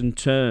twists and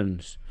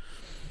turns.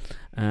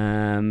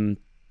 There's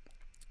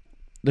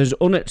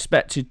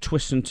unexpected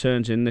twists and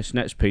turns in this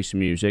next piece of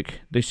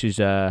music. This is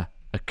a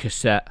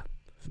cassette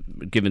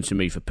given to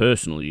me for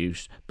personal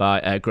use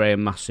by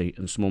Graham Massey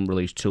and some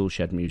unreleased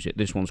Toolshed music.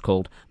 This one's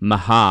called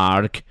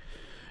Maharg,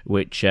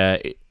 which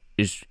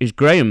is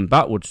Graham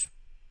backwards.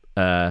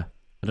 I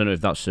don't know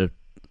if that's a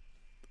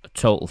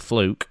total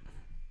fluke.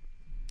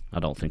 I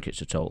don't think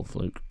it's a total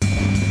fluke.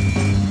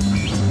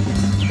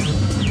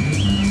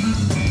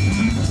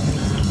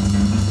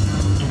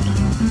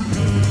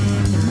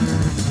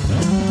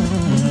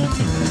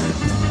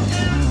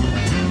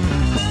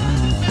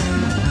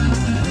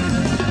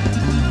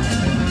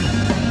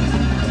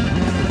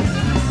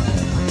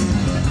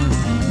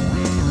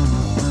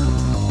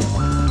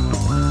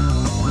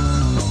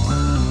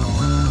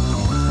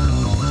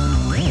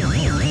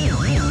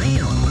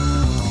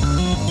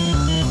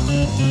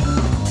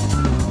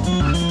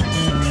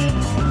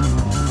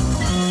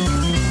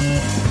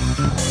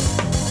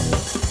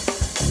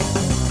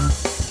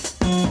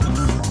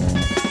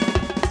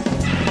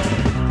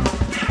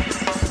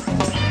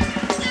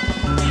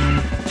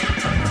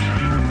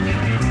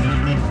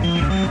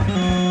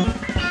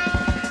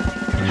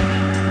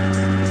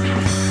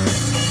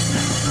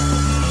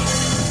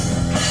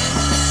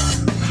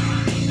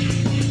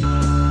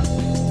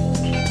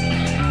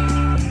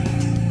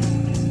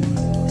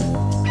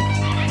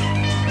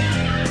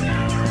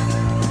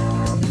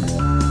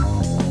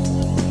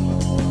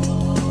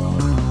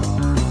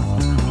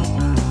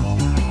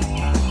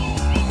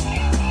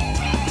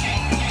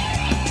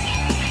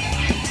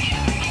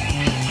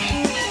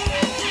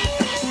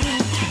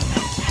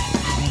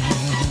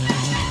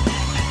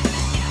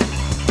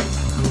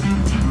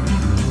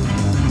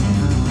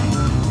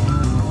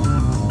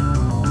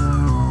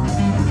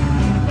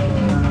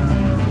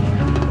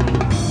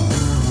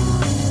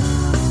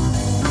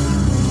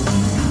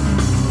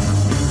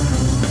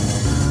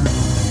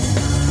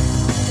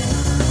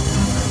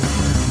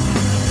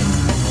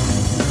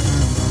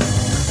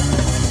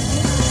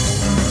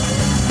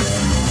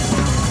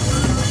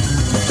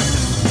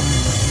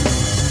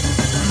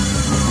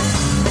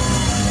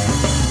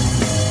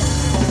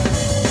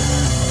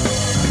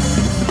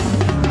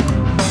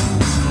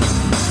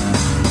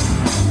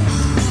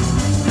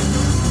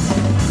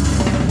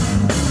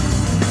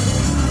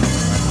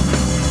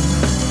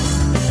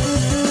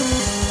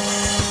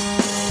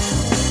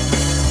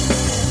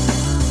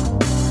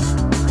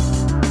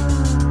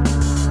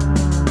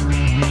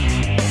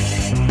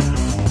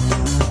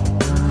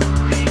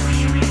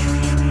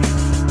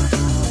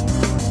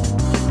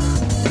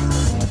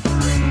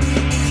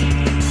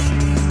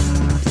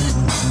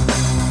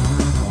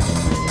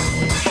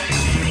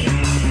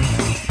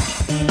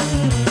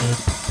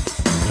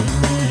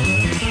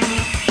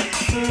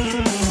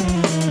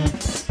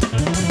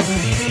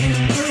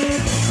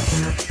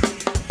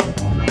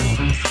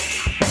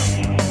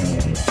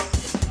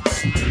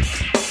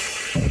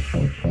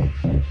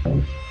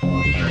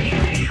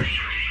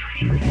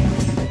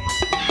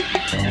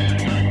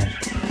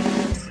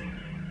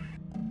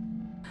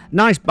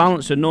 Nice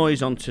balance of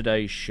noise on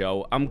today's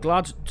show. I'm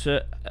glad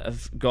to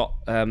have got...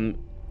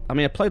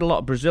 I played a lot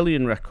of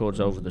Brazilian records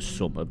over the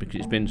summer because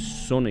it's been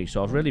sunny,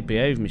 so I've really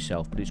behaved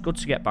myself. But it's good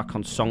to get back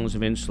on Songs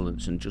of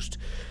Insolence and just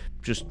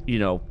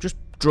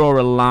draw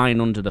a line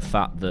under the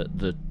fact that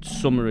the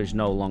summer is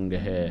no longer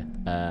here,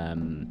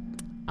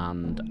 and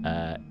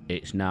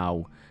it's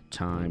now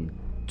time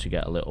to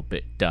get a little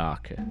bit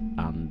darker.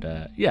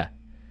 And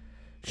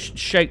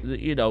shake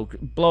the,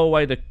 blow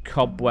away the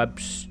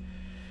cobwebs.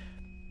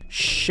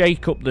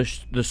 Shake up the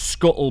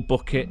scuttle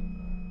bucket,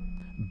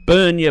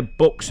 burn your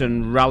books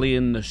and rally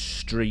in the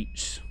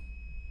streets.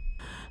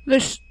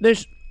 This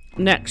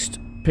next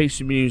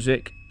piece of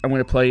music I'm going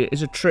to play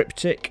is a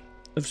triptych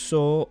of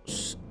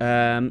sorts.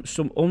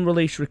 Some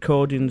unreleased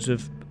recordings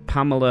of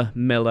Pamela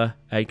Miller,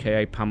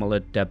 aka Pamela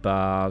Des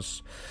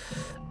Barres,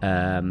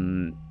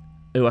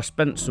 who I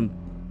spent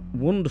some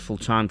wonderful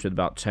times with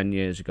about 10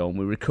 years ago, and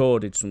we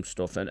recorded some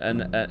stuff and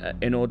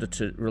in order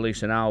to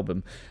release an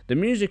album. The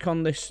music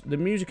in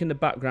the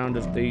background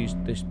of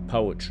this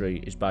poetry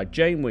is by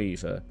Jane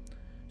Weaver,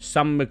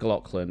 Sam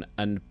McLaughlin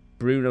and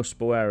Bruno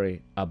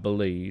Spoeri, I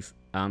believe.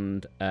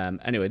 And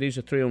anyway, these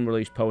are 3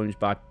 unreleased poems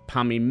by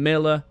Pammy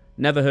Miller,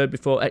 never heard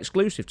before,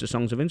 exclusive to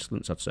Songs of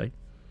Insolence, I'd say.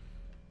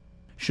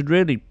 Should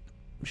really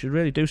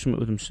do something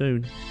with them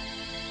soon.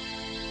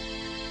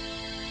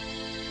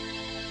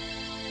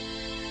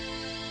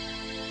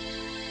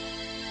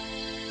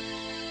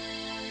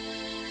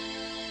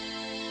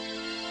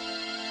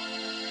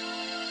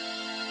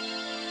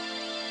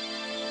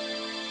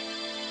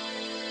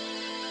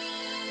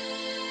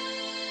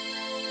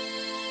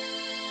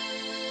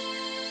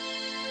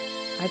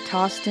 I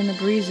tossed in the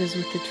breezes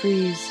with the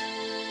trees.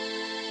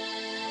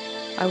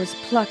 I was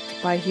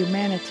plucked by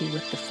humanity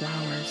with the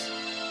flowers.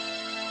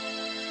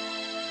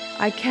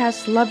 I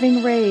cast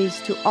loving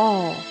rays to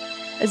all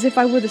as if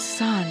I were the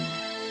sun,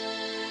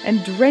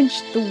 and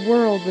drenched the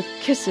world with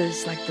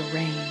kisses like the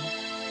rain.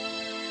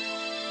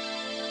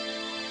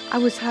 I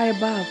was high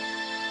above,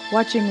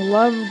 watching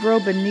love grow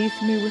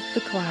beneath me with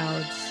the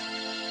clouds.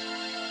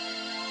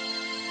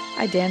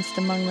 I danced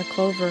among the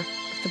clover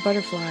with the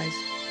butterflies.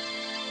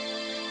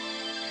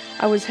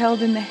 I was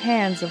held in the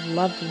hands of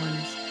loved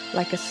ones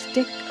like a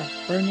stick of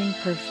burning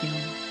perfume.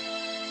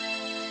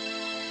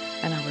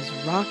 And I was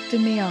rocked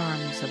in the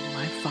arms of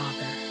my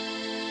father.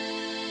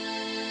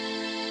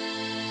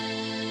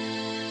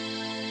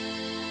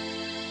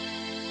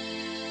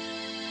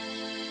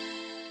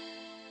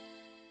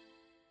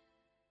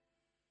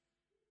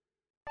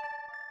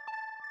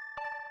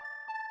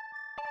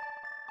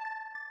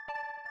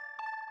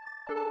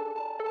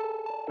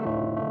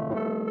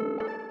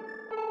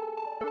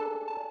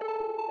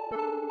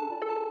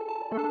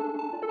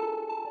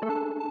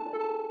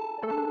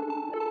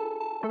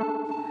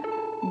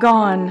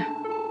 Gone.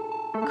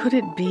 Could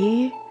it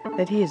be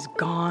that he is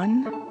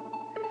gone?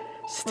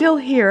 Still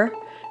here,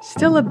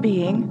 still a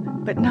being,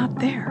 but not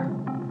there.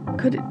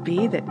 Could it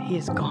be that he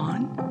is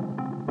gone?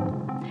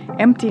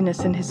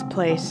 Emptiness in his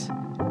place.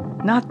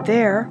 Not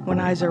there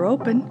when eyes are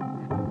open.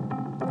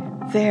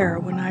 There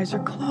when eyes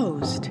are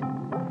closed.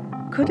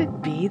 Could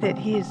it be that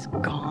he is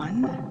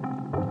gone?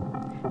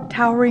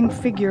 Towering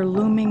figure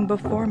looming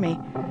before me,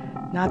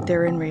 not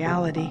there in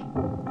reality.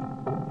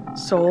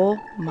 Soul,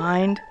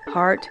 mind,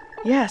 heart,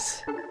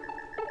 yes.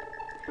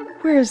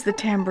 Where is the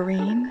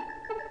tambourine?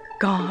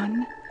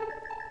 Gone?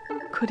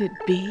 Could it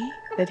be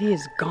that he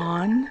is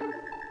gone?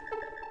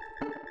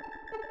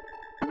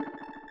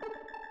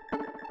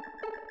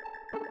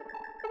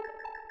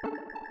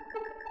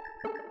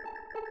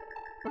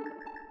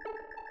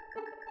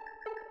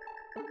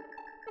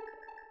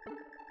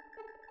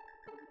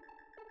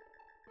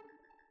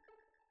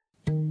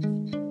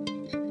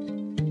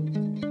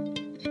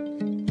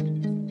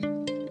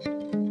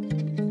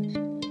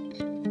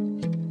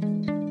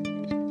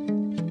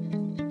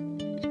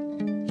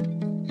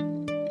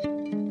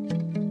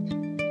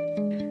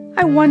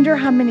 I wonder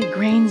how many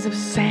grains of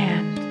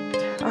sand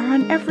are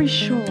on every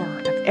shore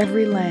of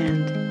every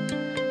land.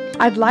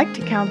 I'd like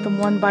to count them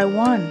one by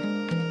one,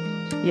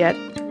 yet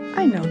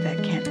I know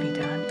that can't be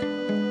done.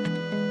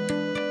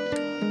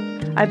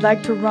 I'd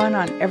like to run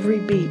on every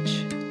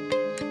beach,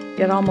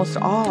 yet almost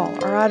all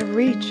are out of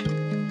reach.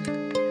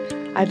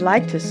 I'd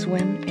like to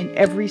swim in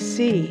every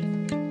sea,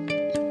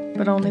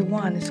 but only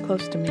one is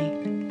close to me.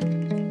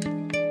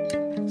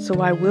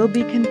 So I will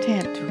be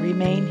content to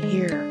remain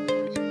here,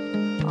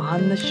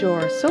 on the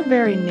shore so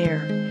very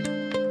near,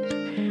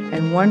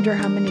 and wonder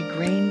how many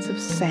grains of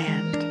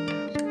sand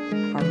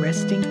are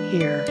resting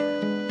here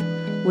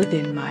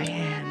within my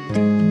hand.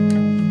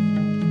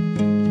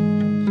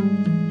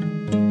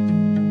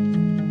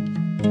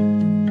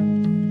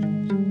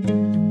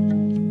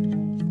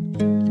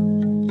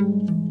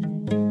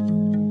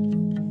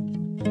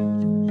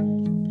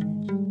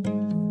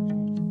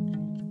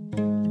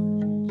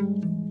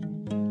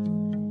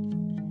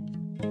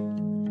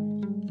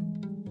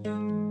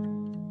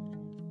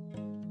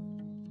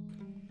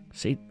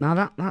 See,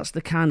 now that's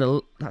the kind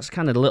of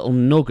little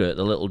nugget,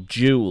 the little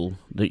jewel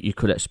that you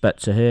could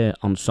expect to hear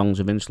on Songs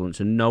of Insolence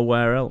and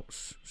nowhere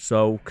else.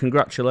 So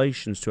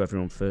congratulations to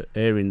everyone for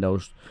hearing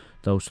those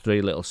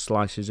three little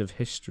slices of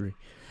history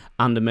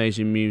and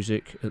amazing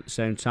music at the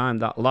same time.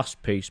 That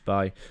last piece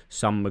by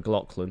Sam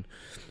McLaughlin,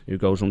 who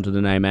goes under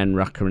the name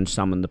Enracker and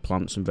Sam and the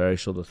Plants and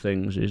various other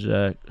things, is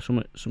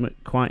something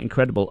quite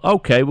incredible.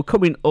 Okay, we're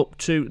coming up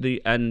to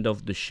the end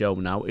of the show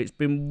now. It's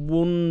been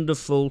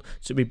wonderful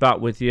to be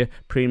back with you,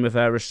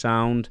 Primavera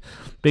Sound.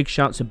 Big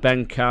shout to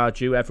Ben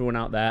Cardew, everyone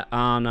out there,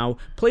 Arno.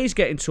 Please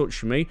get in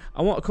touch with me.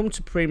 I want to come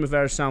to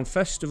Primavera Sound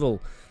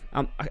Festival.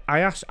 I'm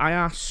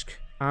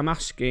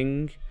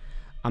asking.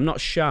 I'm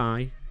not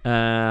shy.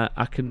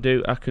 I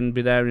can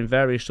be there in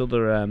various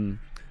other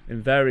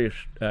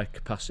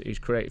capacities,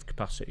 creative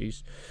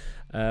capacities.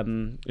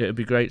 It'd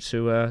be great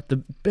to.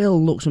 The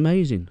bill looks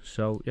amazing,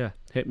 so yeah,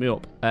 hit me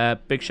up.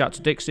 Big shout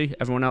to Dixie,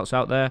 everyone else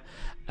out there,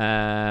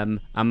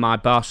 and my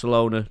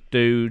Barcelona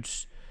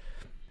dudes,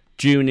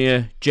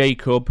 Junior,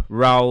 Jacob,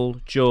 Raoul,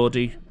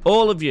 Geordie,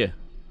 all of you.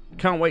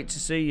 Can't wait to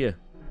see you.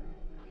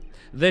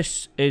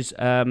 This is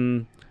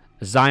Zion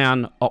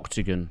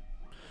Octagon.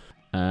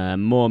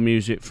 More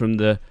music from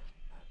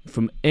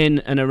in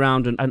and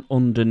around and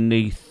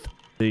underneath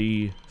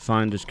the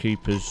Finders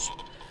Keepers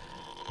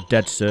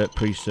Dead Cert,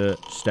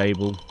 Pre-Cert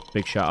stable.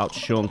 Big shout out to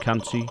Sean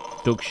Canty,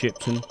 Doug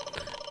Shipton.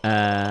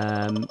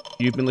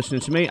 You've been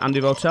listening to me,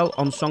 Andy Votel,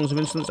 on Songs of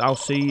Insolence. I'll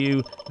see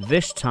you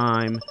this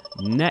time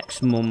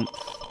next month,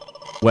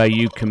 where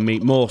you can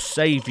meet more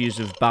saviours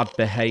of bad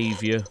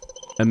behaviour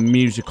and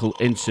musical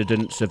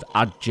incidents of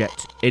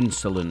abject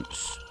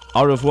insolence.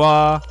 Au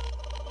revoir,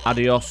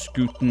 adios,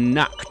 guten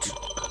Nacht.